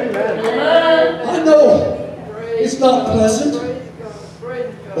 I know it's not pleasant,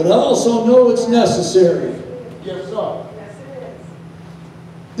 but I also know it's necessary. Yes, sir.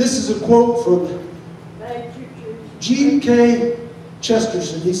 This is a quote from G.K.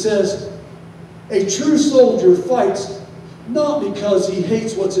 Chesterton. He says, "A true soldier fights not because he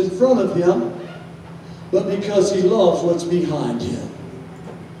hates what's in front of him, but because he loves what's behind him."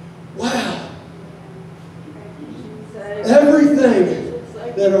 Wow. Everything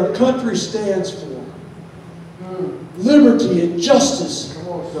that our country stands for, liberty and justice,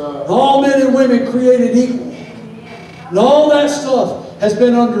 and all men and women created equal, and all that stuff has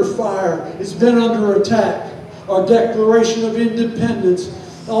been under fire. It's been under attack. Our Declaration of Independence,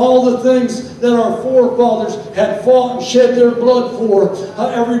 all the things that our forefathers had fought and shed their blood for,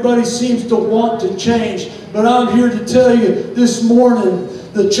 everybody seems to want to change. But I'm here to tell you this morning,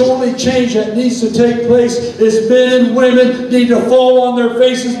 the only change that needs to take place is men and women need to fall on their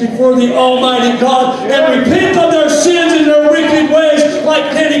faces before the Almighty God and repent of their sins and their wicked ways,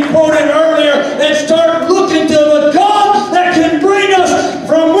 like Kenny quoted earlier, and start looking to the God that can bring us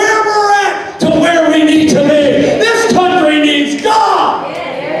from where we're at to where we need to be. This country needs God.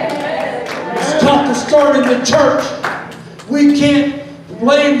 It's got to start in the church. We can't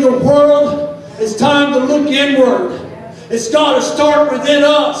blame the world. It's time to look inward. It's got to start within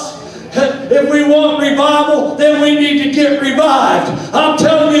us. If we want revival, then we need to get revived. I'm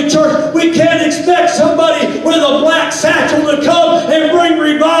telling you, church, we can't expect somebody with a black satchel to come and bring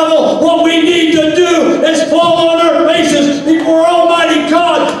revival. What we need to do is fall on our faces before Almighty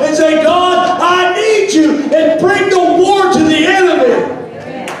God and say, God, I need you, and bring the war to the enemy.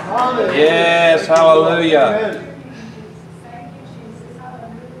 Yes, hallelujah.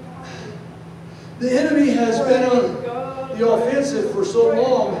 The enemy has been on the offensive for so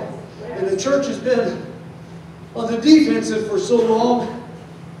long, And the church has been on the defensive for so long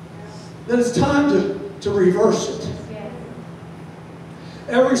that it's time to reverse it.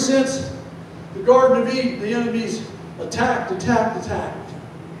 Ever since the Garden of Eden, the enemy's attacked.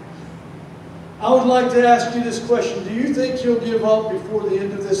 I would like to ask you this question. Do you think he'll give up before the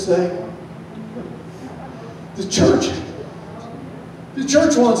end of this thing? The church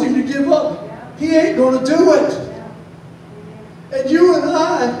wants him to give up. He ain't going to do it. And you and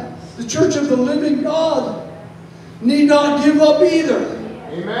I, the church of the living God, need not give up either.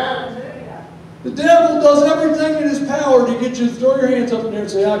 Amen. The devil does everything in his power to get you to throw your hands up in there and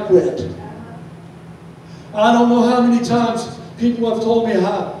say, I quit. I don't know how many times people have told me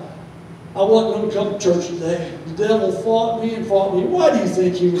how I wasn't going to come to church today. The devil fought me and fought me. Why do you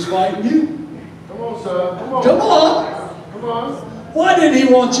think he was fighting you? Come on, sir. Come on. Come on. Come on. Why didn't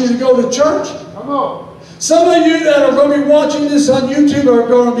he want you to go to church? Come on. Some of you that are going to be watching this on YouTube are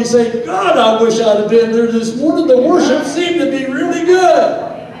going to be saying, God, I wish I'd have been there this morning. The worship seemed to be really good.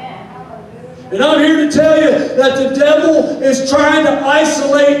 And I'm here to tell you that the devil is trying to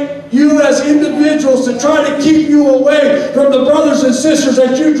isolate you as individuals, to try to keep you away from the brothers and sisters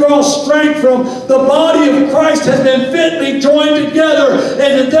that you draw strength from. The body of Christ has been fitly joined together,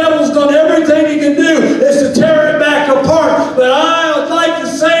 and the devil's done everything he can do is to tear it back apart. But I would like to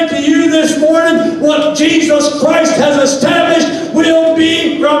say to you this morning, what Jesus Christ has established will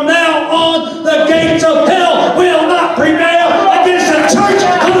be from now on. The gates of hell will not prevail against the church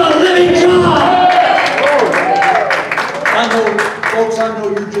of the living God. I know, folks, I know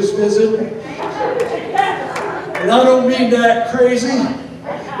you're just visiting. And I don't mean to act crazy,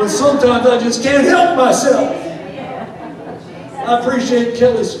 but sometimes I just can't help myself. I appreciate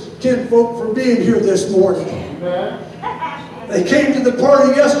Kelly's kinfolk for being here this morning. They came to the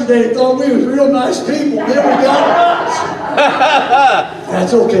party yesterday and thought we was real nice people. Then we got us.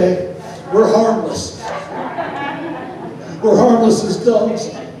 That's okay. We're harmless. We're harmless as doves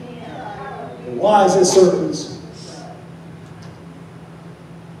and wise as serpents.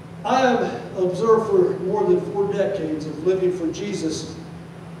 I have observed for more than 4 decades of living for Jesus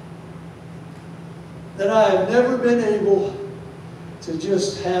that I have never been able to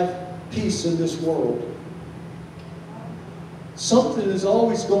just have peace in this world. Something is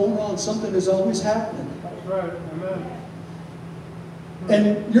always going on. Something is always happening. That's right. Amen.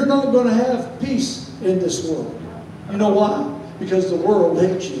 And you're not going to have peace in this world. You know why? Because the world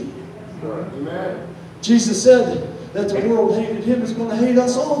hates you. Amen. Jesus said that the world hated him is going to hate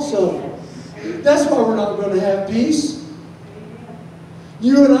us also. That's why we're not going to have peace.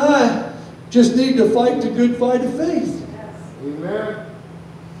 You and I just need to fight the good fight of faith. Amen.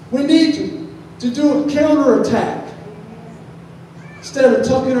 We need to do a counterattack. Instead of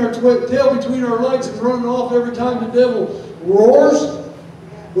tucking our tail between our legs and running off every time the devil roars,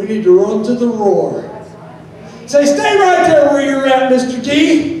 we need to run to the roar. Say, stay right there where you're at, Mr.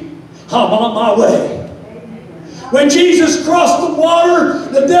 G. I'm on my way. When Jesus crossed the water,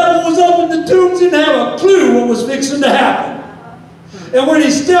 the devil was up in the tombs, didn't have a clue what was fixing to happen. And when he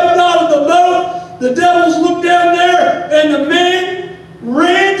stepped out of the boat, the devils looked down there, and the man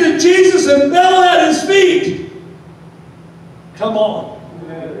ran to Jesus and fell at his feet. Come on.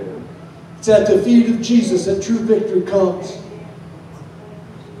 It's at the feet of Jesus that true victory comes.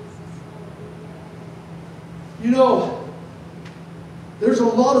 You know, there's a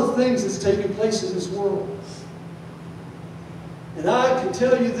lot of things that's taking place in this world. And I can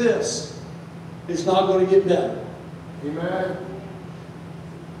tell you this, it's not going to get better. Amen.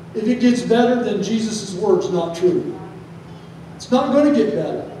 If it gets better, then Jesus' word's not true. It's not going to get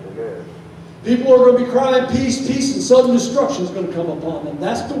better. Amen. People are going to be crying peace, peace, and sudden destruction is going to come upon them.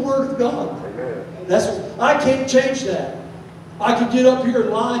 That's the word of God. Amen. I can't change that. I could get up here and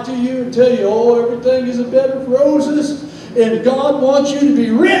lie to you and tell you, oh, everything is a bed of roses, and God wants you to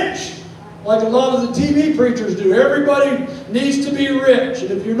be rich, like a lot of the TV preachers do. Everybody needs to be rich,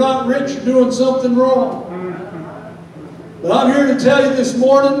 and if you're not rich, you're doing something wrong. But I'm here to tell you this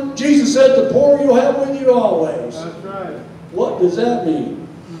morning, Jesus said, the poor you'll have with you always. That's right. What does that mean?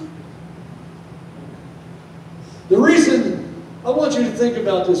 The reason, I want you to think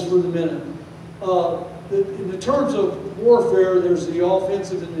about this for a minute. In the terms of warfare, there's the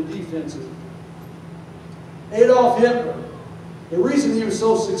offensive and the defensive. Adolf Hitler, the reason he was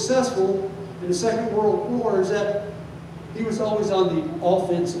so successful in the Second World War is that he was always on the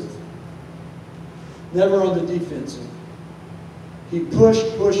offensive, never on the defensive. He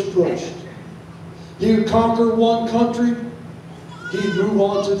pushed, pushed, pushed. He would conquer one country, he'd move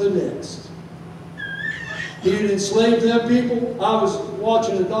on to the next. He would enslave them people. I was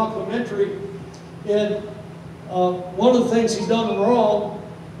watching a documentary, and one of the things he done wrong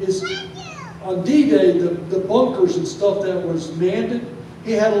is on D-Day, the bunkers and stuff that was manned,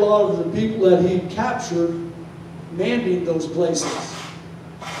 he had a lot of the people that he captured manning those places.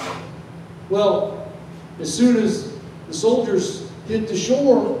 Well, as soon as the soldiers hit the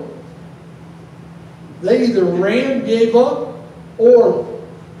shore, they either ran, gave up, or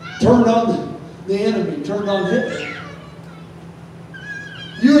turned on the enemy, turned on Hitler.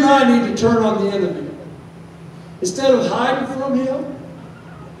 You and I need to turn on the enemy. Instead of hiding from him,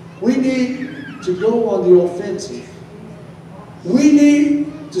 we need to go on the offensive. We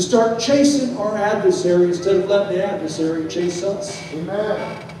need to start chasing our adversary instead of letting the adversary chase us.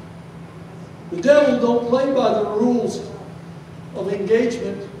 Amen. The devil don't play by the rules of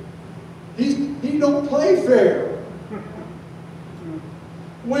engagement. He don't play fair.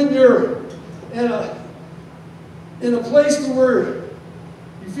 When you're in a place where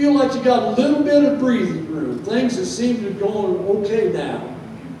you feel like you got a little bit of breathing room, things that seem to be going okay now,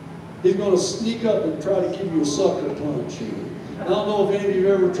 he's going to sneak up and try to give you a sucker punch. I don't know if any of you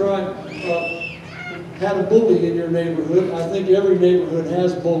ever tried, had a bully in your neighborhood. I think every neighborhood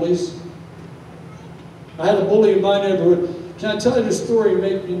has bullies. I had a bully in my neighborhood. Can I tell you this story and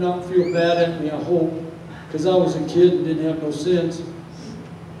make you not feel bad at me, I hope, because I was a kid and didn't have no sins.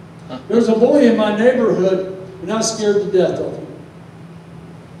 There was a bully in my neighborhood, and I was scared to death of him.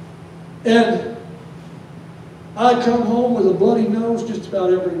 And I'd come home with a bloody nose just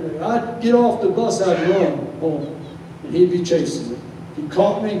about every day. I'd get off the bus, I'd run home, and he'd be chasing me. If he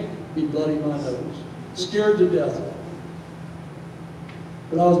caught me, he'd bloody my nose. Scared to death of him.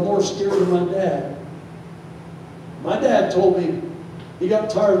 But I was more scared of my dad. My dad told me he got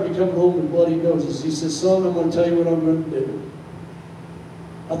tired of me coming home with bloody noses. He said, son, I'm going to tell you what I'm going to do.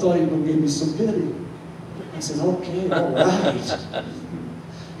 I thought he was going to give me some pity. I said, okay, all right.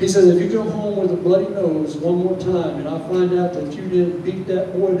 He said, if you come home with a bloody nose one more time and I find out that you didn't beat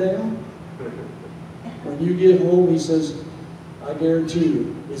that boy down, when you get home, he says, I guarantee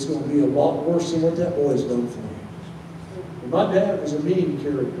you, it's going to be a lot worse than what that boy's done for you. And my dad was a mean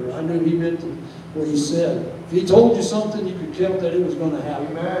character. I knew he meant what he said. If he told you something, you could count that it was going to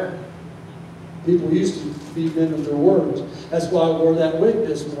happen. Amen. People used to be men of their words. That's why I wore that wig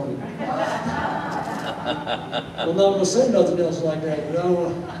this morning. I'm not going to say nothing else like that.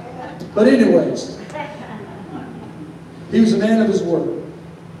 But anyways, he was a man of his word.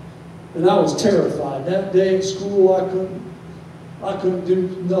 And I was terrified. That day at school, I couldn't do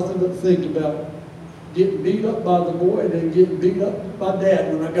nothing but think about getting beat up by the boy and then getting beat up by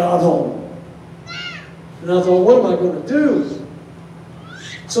Dad when I got home. And I thought, what am I going to do?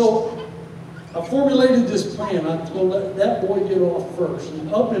 So I formulated this plan. I told let that boy get off first.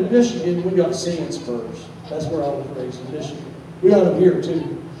 And up in Michigan, we got sand spurs. That's where I was raised, in Michigan. We got them here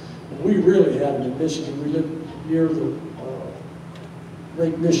too. And we really had them in Michigan. We lived near the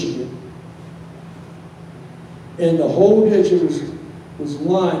Lake Michigan. And the whole ditch was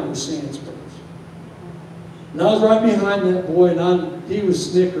lined with sand spurs. And I was right behind that boy, and he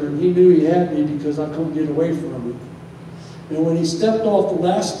was snickering. He knew he had me because I couldn't get away from him. And when he stepped off the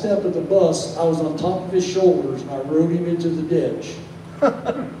last step of the bus, I was on top of his shoulders, and I rode him into the ditch.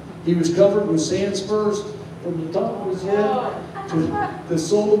 He was covered with sand spurs from the top of his head to the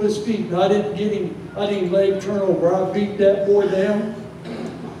sole of his feet. And I didn't let him turn over. I beat that boy down.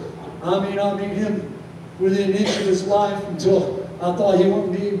 I mean him within an inch of his life until I thought he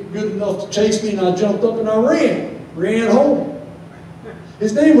wouldn't be good enough to chase me, and I jumped up and I ran home.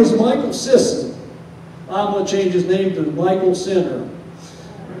 His name was Michael Sisson. I'm going to change his name to Michael Sinner.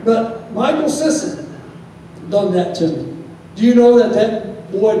 But Michael Sisson done that to me. Do you know that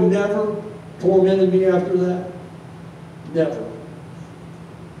that boy never tormented me after that? Never.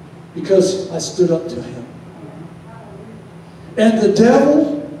 Because I stood up to him. And the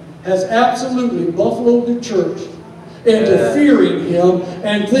devil has absolutely buffaloed the church into fearing him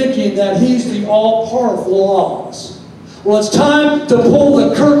and thinking that he's the all-powerful Oz. Well, it's time to pull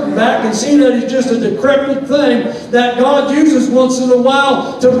the curtain back and see that he's just a decrepit thing that God uses once in a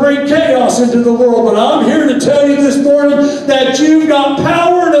while to bring chaos into the world. But I'm here to tell you this morning that you've got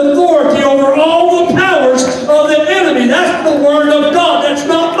power and authority over all the powers of the enemy. That's the word of God. That's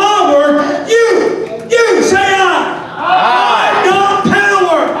not my word. You say I got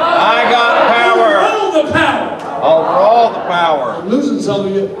power. I got power. Over all the power. Over all the power. I'm losing some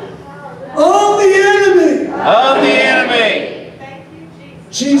of you. Of the enemy. Of the enemy.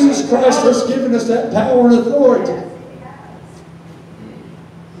 Jesus Christ has given us that power and authority.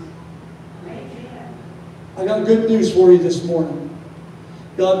 I got good news for you this morning.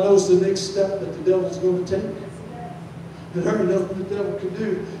 God knows the next step that the devil's going to take. There ain't nothing the devil can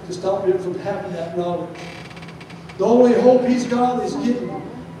do to stop him from having that knowledge. The only hope he's got is getting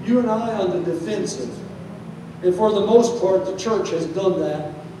you and I on the defensive. And for the most part, the church has done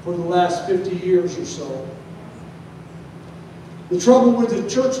that for the last 50 years or so. The trouble with the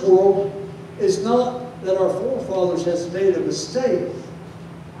church world is not that our forefathers has made a mistake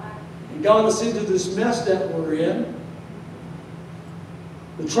and got us into this mess that we're in.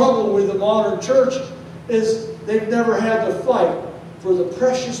 The trouble with the modern church is they've never had to fight for the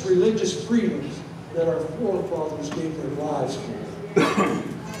precious religious freedoms that our forefathers gave their lives for.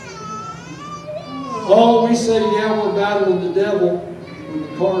 Oh, we say, yeah, we're battling the devil when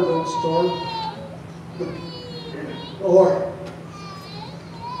the car don't start. Or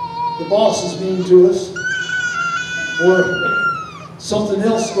the boss is mean to us. Or something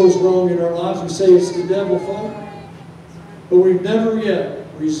else goes wrong in our lives. We say it's the devil fault. But we've never yet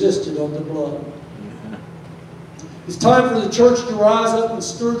resisted on the blood. It's time for the church to rise up and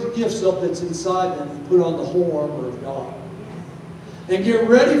stir the gifts up that's inside them and put on the whole armor of God. And get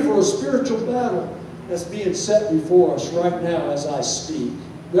ready for a spiritual battle that's being set before us right now as I speak.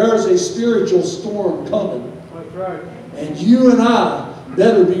 There is a spiritual storm coming. That's right. And you and I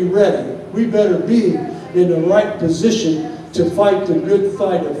better be ready. We better be in the right position to fight the good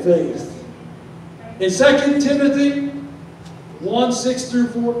fight of faith. In 2 Timothy 1, 6 through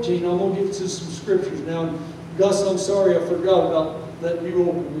 14, I'm going to get to some scriptures now. Gus, I'm sorry I forgot about letting you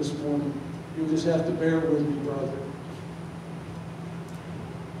open this morning. You'll just have to bear with me, brother.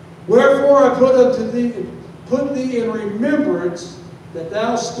 Wherefore I put thee in remembrance that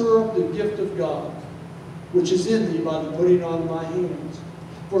thou stir up the gift of God, which is in thee by the putting on of my hands.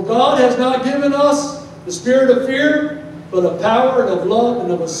 For God has not given us the spirit of fear, but of power and of love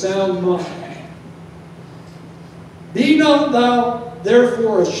and of a sound mind. Be not thou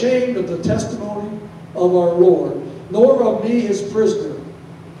therefore ashamed of the testimony of our Lord, nor of me his prisoner,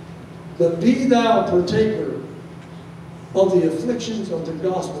 but be thou partaker of the afflictions of the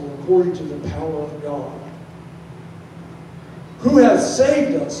gospel according to the power of God, who hath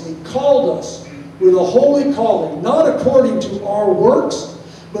saved us and called us with a holy calling, not according to our works,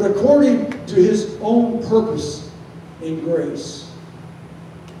 but according to his own purpose and grace,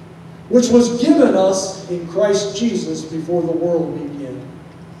 which was given us in Christ Jesus before the world began,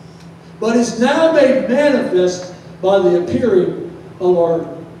 but is now made manifest by the appearing of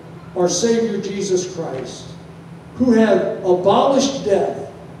our Savior Jesus Christ, who hath abolished death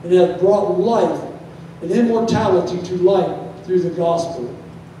and hath brought life and immortality to light through the gospel,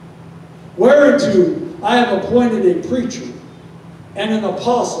 whereunto I am appointed a preacher and an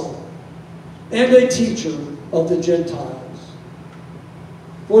apostle and a teacher of the Gentiles.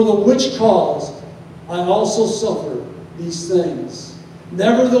 For the which cause I also suffer these things.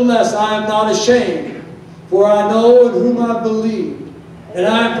 Nevertheless, I am not ashamed, for I know in whom I believe, and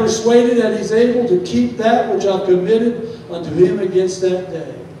I am persuaded that he's able to keep that which I've committed unto him against that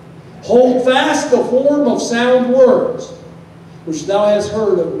day. Hold fast the form of sound words, which thou hast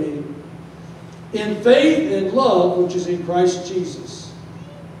heard of me, in faith and love which is in Christ Jesus.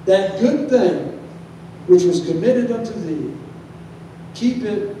 That good thing which was committed unto thee, keep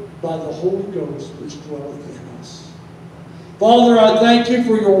it by the Holy Ghost which dwelleth in us. Father, I thank you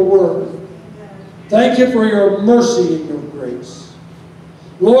for your word. Thank you for your mercy and your grace.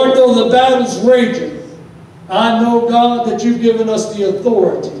 Lord, though the battle's raging, I know, God, that you've given us the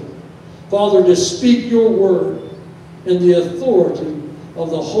authority, Father, to speak your word in the authority of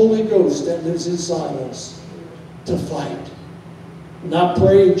the Holy Ghost that lives inside us to fight. And I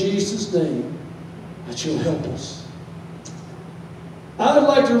pray in Jesus' name that you'll help us. I would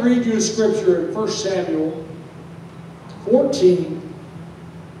like to read you a scripture in 1 Samuel 14,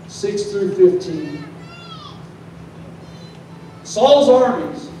 6 through 15. Saul's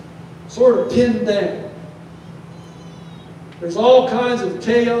armies sort of pinned down. There's all kinds of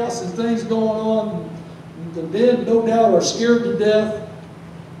chaos and things going on. The men, no doubt, are scared to death.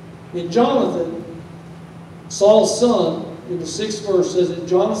 And Jonathan, Saul's son, in the 6th verse says that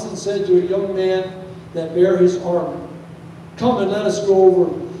Jonathan said to a young man that bare his armor, come and let us go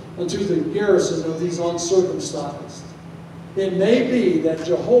over unto the garrison of these uncircumcised. It may be that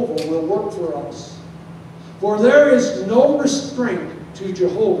Jehovah will work for us. For there is no restraint to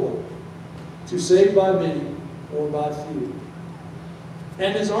Jehovah to save by many or by few.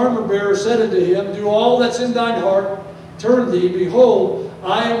 And his armor bearer said unto him, do all that's in thine heart, turn thee, behold,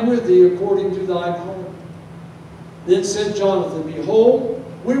 I am with thee according to thine heart. Then said Jonathan, behold,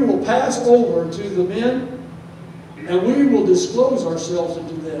 we will pass over to the men, and we will disclose ourselves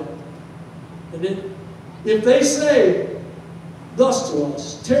unto them. And if they say thus to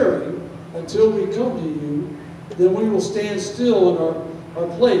us, tarry until we come to you, then we will stand still in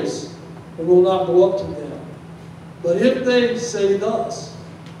our place, and will not go up to them. But if they say thus,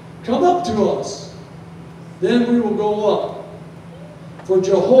 come up to us, then we will go up. For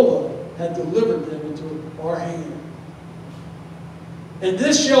Jehovah hath delivered them into our hand. And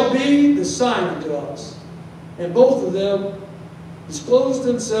this shall be the sign unto us. And both of them disclosed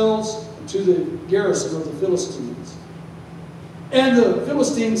themselves to the garrison of the Philistines. And the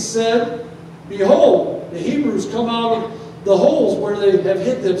Philistines said, Behold, the Hebrews come out of the holes where they have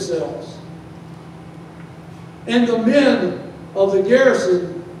hid themselves. And the men of the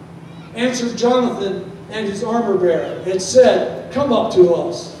garrison answered Jonathan and his armor-bearer and said, Come up to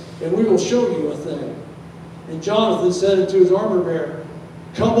us, and we will show you a thing. And Jonathan said unto his armor-bearer,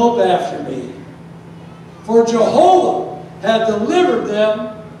 Come up after me. For Jehovah hath delivered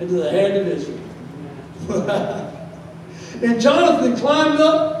them into the hand of Israel. And Jonathan climbed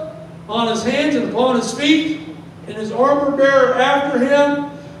up on his hands and upon his feet, and his armor-bearer after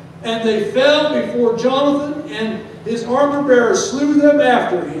him, and they fell before Jonathan, and his armor-bearer slew them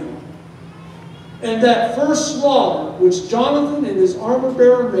after him. And that first slaughter which Jonathan and his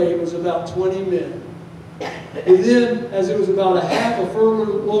armor-bearer made was about 20 men. Within, as it was about a half a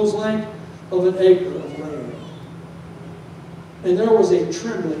furlong's length of an acre of land. And there was a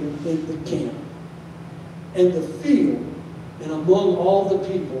trembling in the camp, and the field, and among all the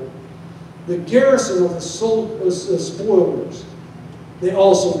people, the garrison of the spoilers, they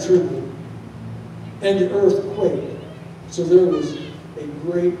also trembled, and the earth quaked. So there was a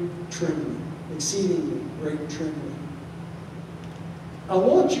great trembling, exceedingly great trembling. I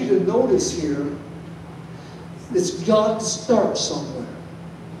want you to notice here, it's got to start somewhere.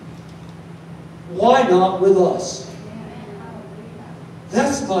 Why not with us?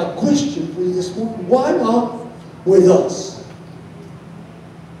 That's my question for you this morning. Why not with us?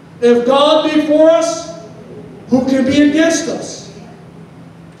 If God be for us, who can be against us?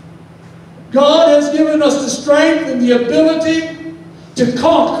 God has given us the strength and the ability to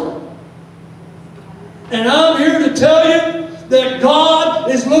conquer. And I'm here to tell you that God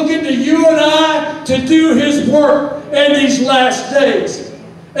is looking to you and I to do His work in these last days.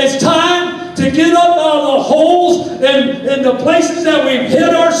 It's time to get up out of the holes and the places that we've hid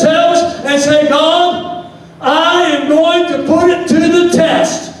ourselves and say, God, I am going to put it to the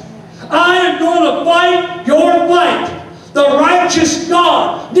test. I am going to fight your fight. The righteous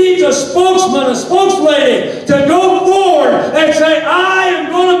God needs a spokesman, a spokeslady to go forward and say, I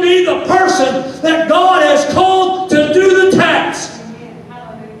am going to be the person that God has called to do the task.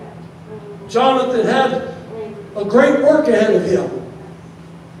 Jonathan had a great work ahead of him.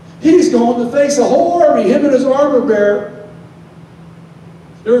 He's going to face a whole army, him and his armor-bearer.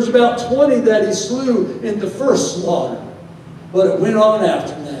 There was about 20 that he slew in the first slaughter, but it went on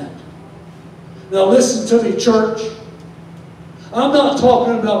after that. Now listen to me, church. I'm not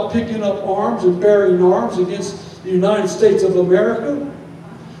talking about picking up arms and bearing arms against the United States of America.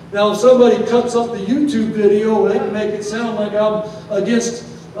 Now, if somebody cuts up the YouTube video, they can make it sound like I'm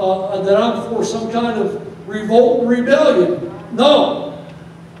against, that I'm for some kind of revolt and rebellion. No,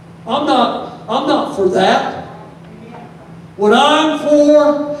 I'm not for that. What I'm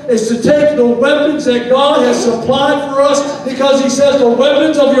for is to take the weapons that God has supplied for us, because He says the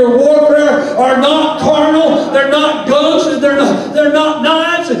weapons of your warfare are not carnal, they're not guns, and they're not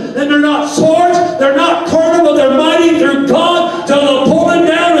knives, and they're not swords, they're not carnal, but they're mighty through God to the pulling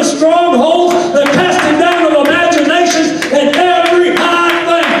down of strongholds, the casting down of imaginations, and every high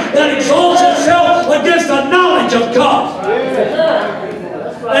thing that exalts itself against the knowledge of God.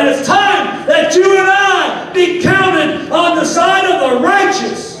 And it's time that you and I be counted on the side of the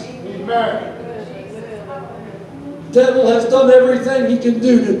righteous. The devil has done everything he can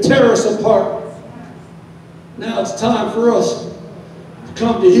do to tear us apart. Now it's time for us to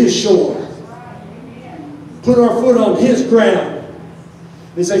come to His shore. Put our foot on His ground.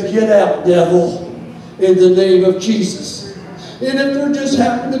 And say, get out, devil, in the name of Jesus. And if there just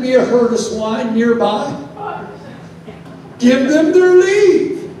happen to be a herd of swine nearby, give them their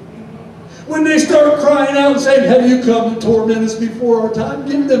leave. When they start crying out and saying, have you come to torment us before our time?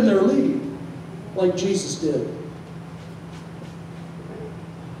 Give them their leave, like Jesus did.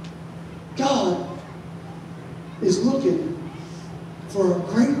 God is looking for a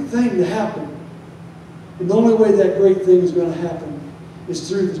great thing to happen. And the only way that great thing is going to happen is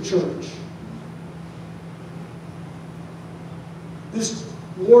through the church. This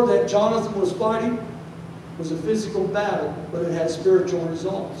war that Jonathan was fighting was a physical battle, but it had spiritual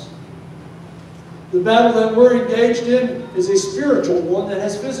results. The battle that we're engaged in is a spiritual one that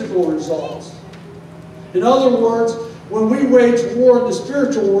has physical results. In other words, when we wage war in the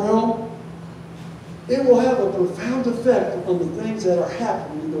spiritual realm, it will have a profound effect on the things that are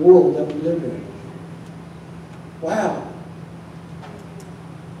happening in the world that we live in. Wow.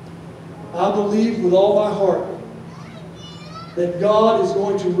 I believe with all my heart that God is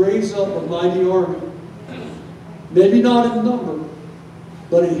going to raise up a mighty army. Maybe not in number,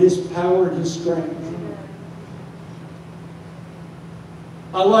 but in His power and His strength.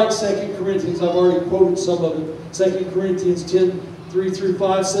 I like 2 Corinthians. I've already quoted some of it. 2 Corinthians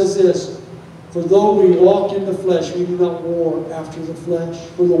 10:3-5 says this: For though we walk in the flesh, we do not war after the flesh.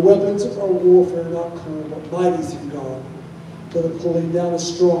 For the weapons of our warfare are not carnal, but mighty through God, to the pulling down of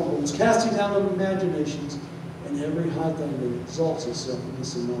strongholds, casting down of imaginations, and every high thing that exalts itself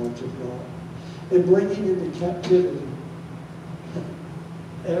against the knowledge of God, and bringing into captivity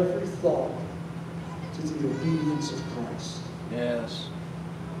every thought to the obedience of Christ. Yes.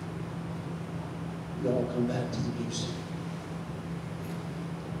 Y'all come back to the music.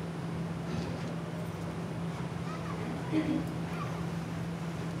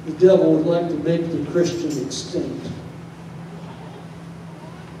 The devil would like to make the Christian extinct.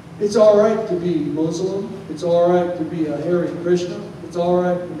 It's all right to be Muslim. It's all right to be a Hare Krishna. It's all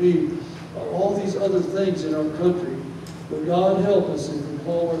right to be all these other things in our country. But God help us if we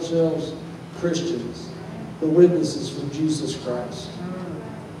call ourselves Christians, the witnesses for Jesus Christ.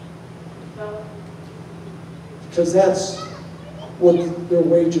 Because that's what they're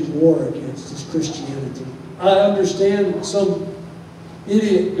waging war against, is Christianity. I understand some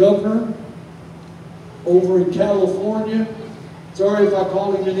idiot governor over in California, sorry if I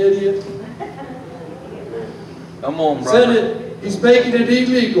call him an idiot, Come on, said brother. he's making it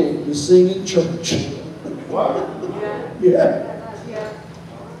illegal to sing in church. What? Yeah.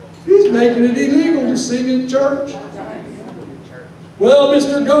 He's making it illegal to sing in church. Well,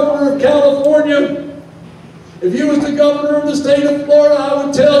 Mr. Governor of California, if you was the governor of the state of Florida, I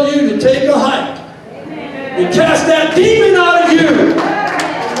would tell you to take a hike and cast that demon out of you.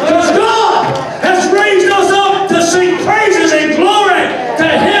 Because God has raised us up to sing praises and glory to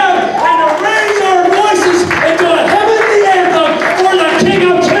Him and to raise our voices into a heavenly anthem for the King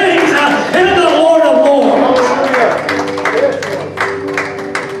of Kings and the Lord of Lords.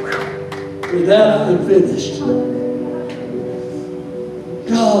 With that, I'm finished.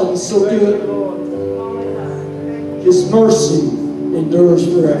 God is so good. His mercy endures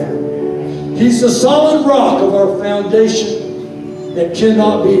forever. He's the solid rock of our foundation that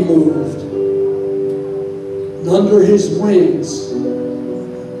cannot be moved. And under His wings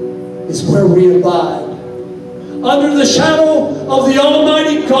is where we abide. Under the shadow of the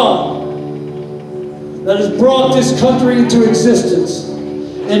Almighty God that has brought this country into existence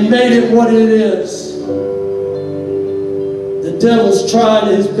and made it what it is. The devil's trying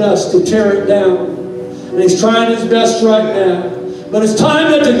his best to tear it down. And he's trying his best right now. But it's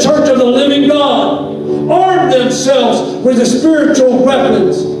time that the Church of the Living God arm themselves with the spiritual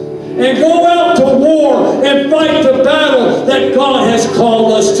weapons and go out to war and fight the battle that God has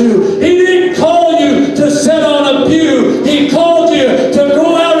called us to. He didn't call you to sit on a pew. He called you to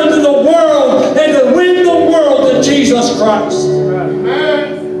go out into the world and to win the world to Jesus Christ.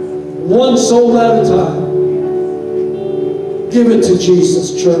 Amen. One soul at a time. Give it to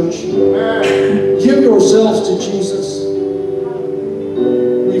Jesus, church. Give yourselves to Jesus.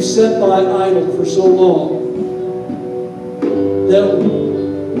 We've sat by idle for so long that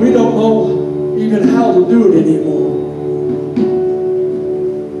we don't know even how to do it anymore.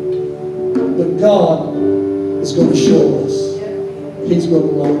 But God is going to show us. He's going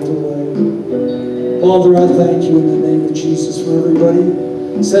to light the way. Father, I thank you in the name of Jesus for everybody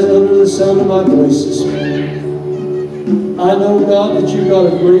sitting under the sound of my voice this morning. I know, God, that you've got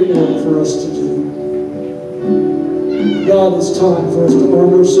a great work for us to do. God, it's time for us to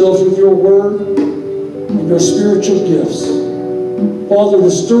arm ourselves with your word and your spiritual gifts. Father, to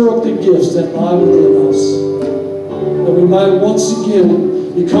stir up the gifts that lie within us, that we might once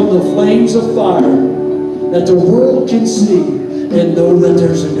again become the flames of fire that the world can see and know that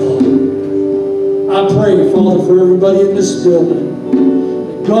there's a God. I pray, Father, for everybody in this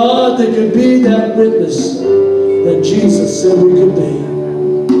building, God, that could be that witness that Jesus said we could be.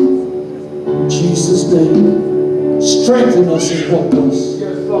 In Jesus' name, strengthen us and help us.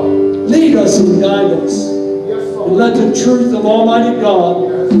 Lead us and guide us. And let the truth of Almighty God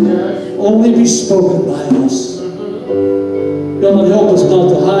only be spoken by us. God, help us not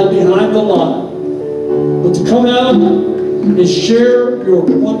to hide behind the lie, but to come out and share your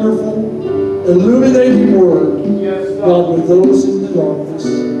wonderful, illuminating word, God, with those in the darkness.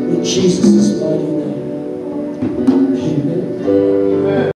 In Jesus' mighty name.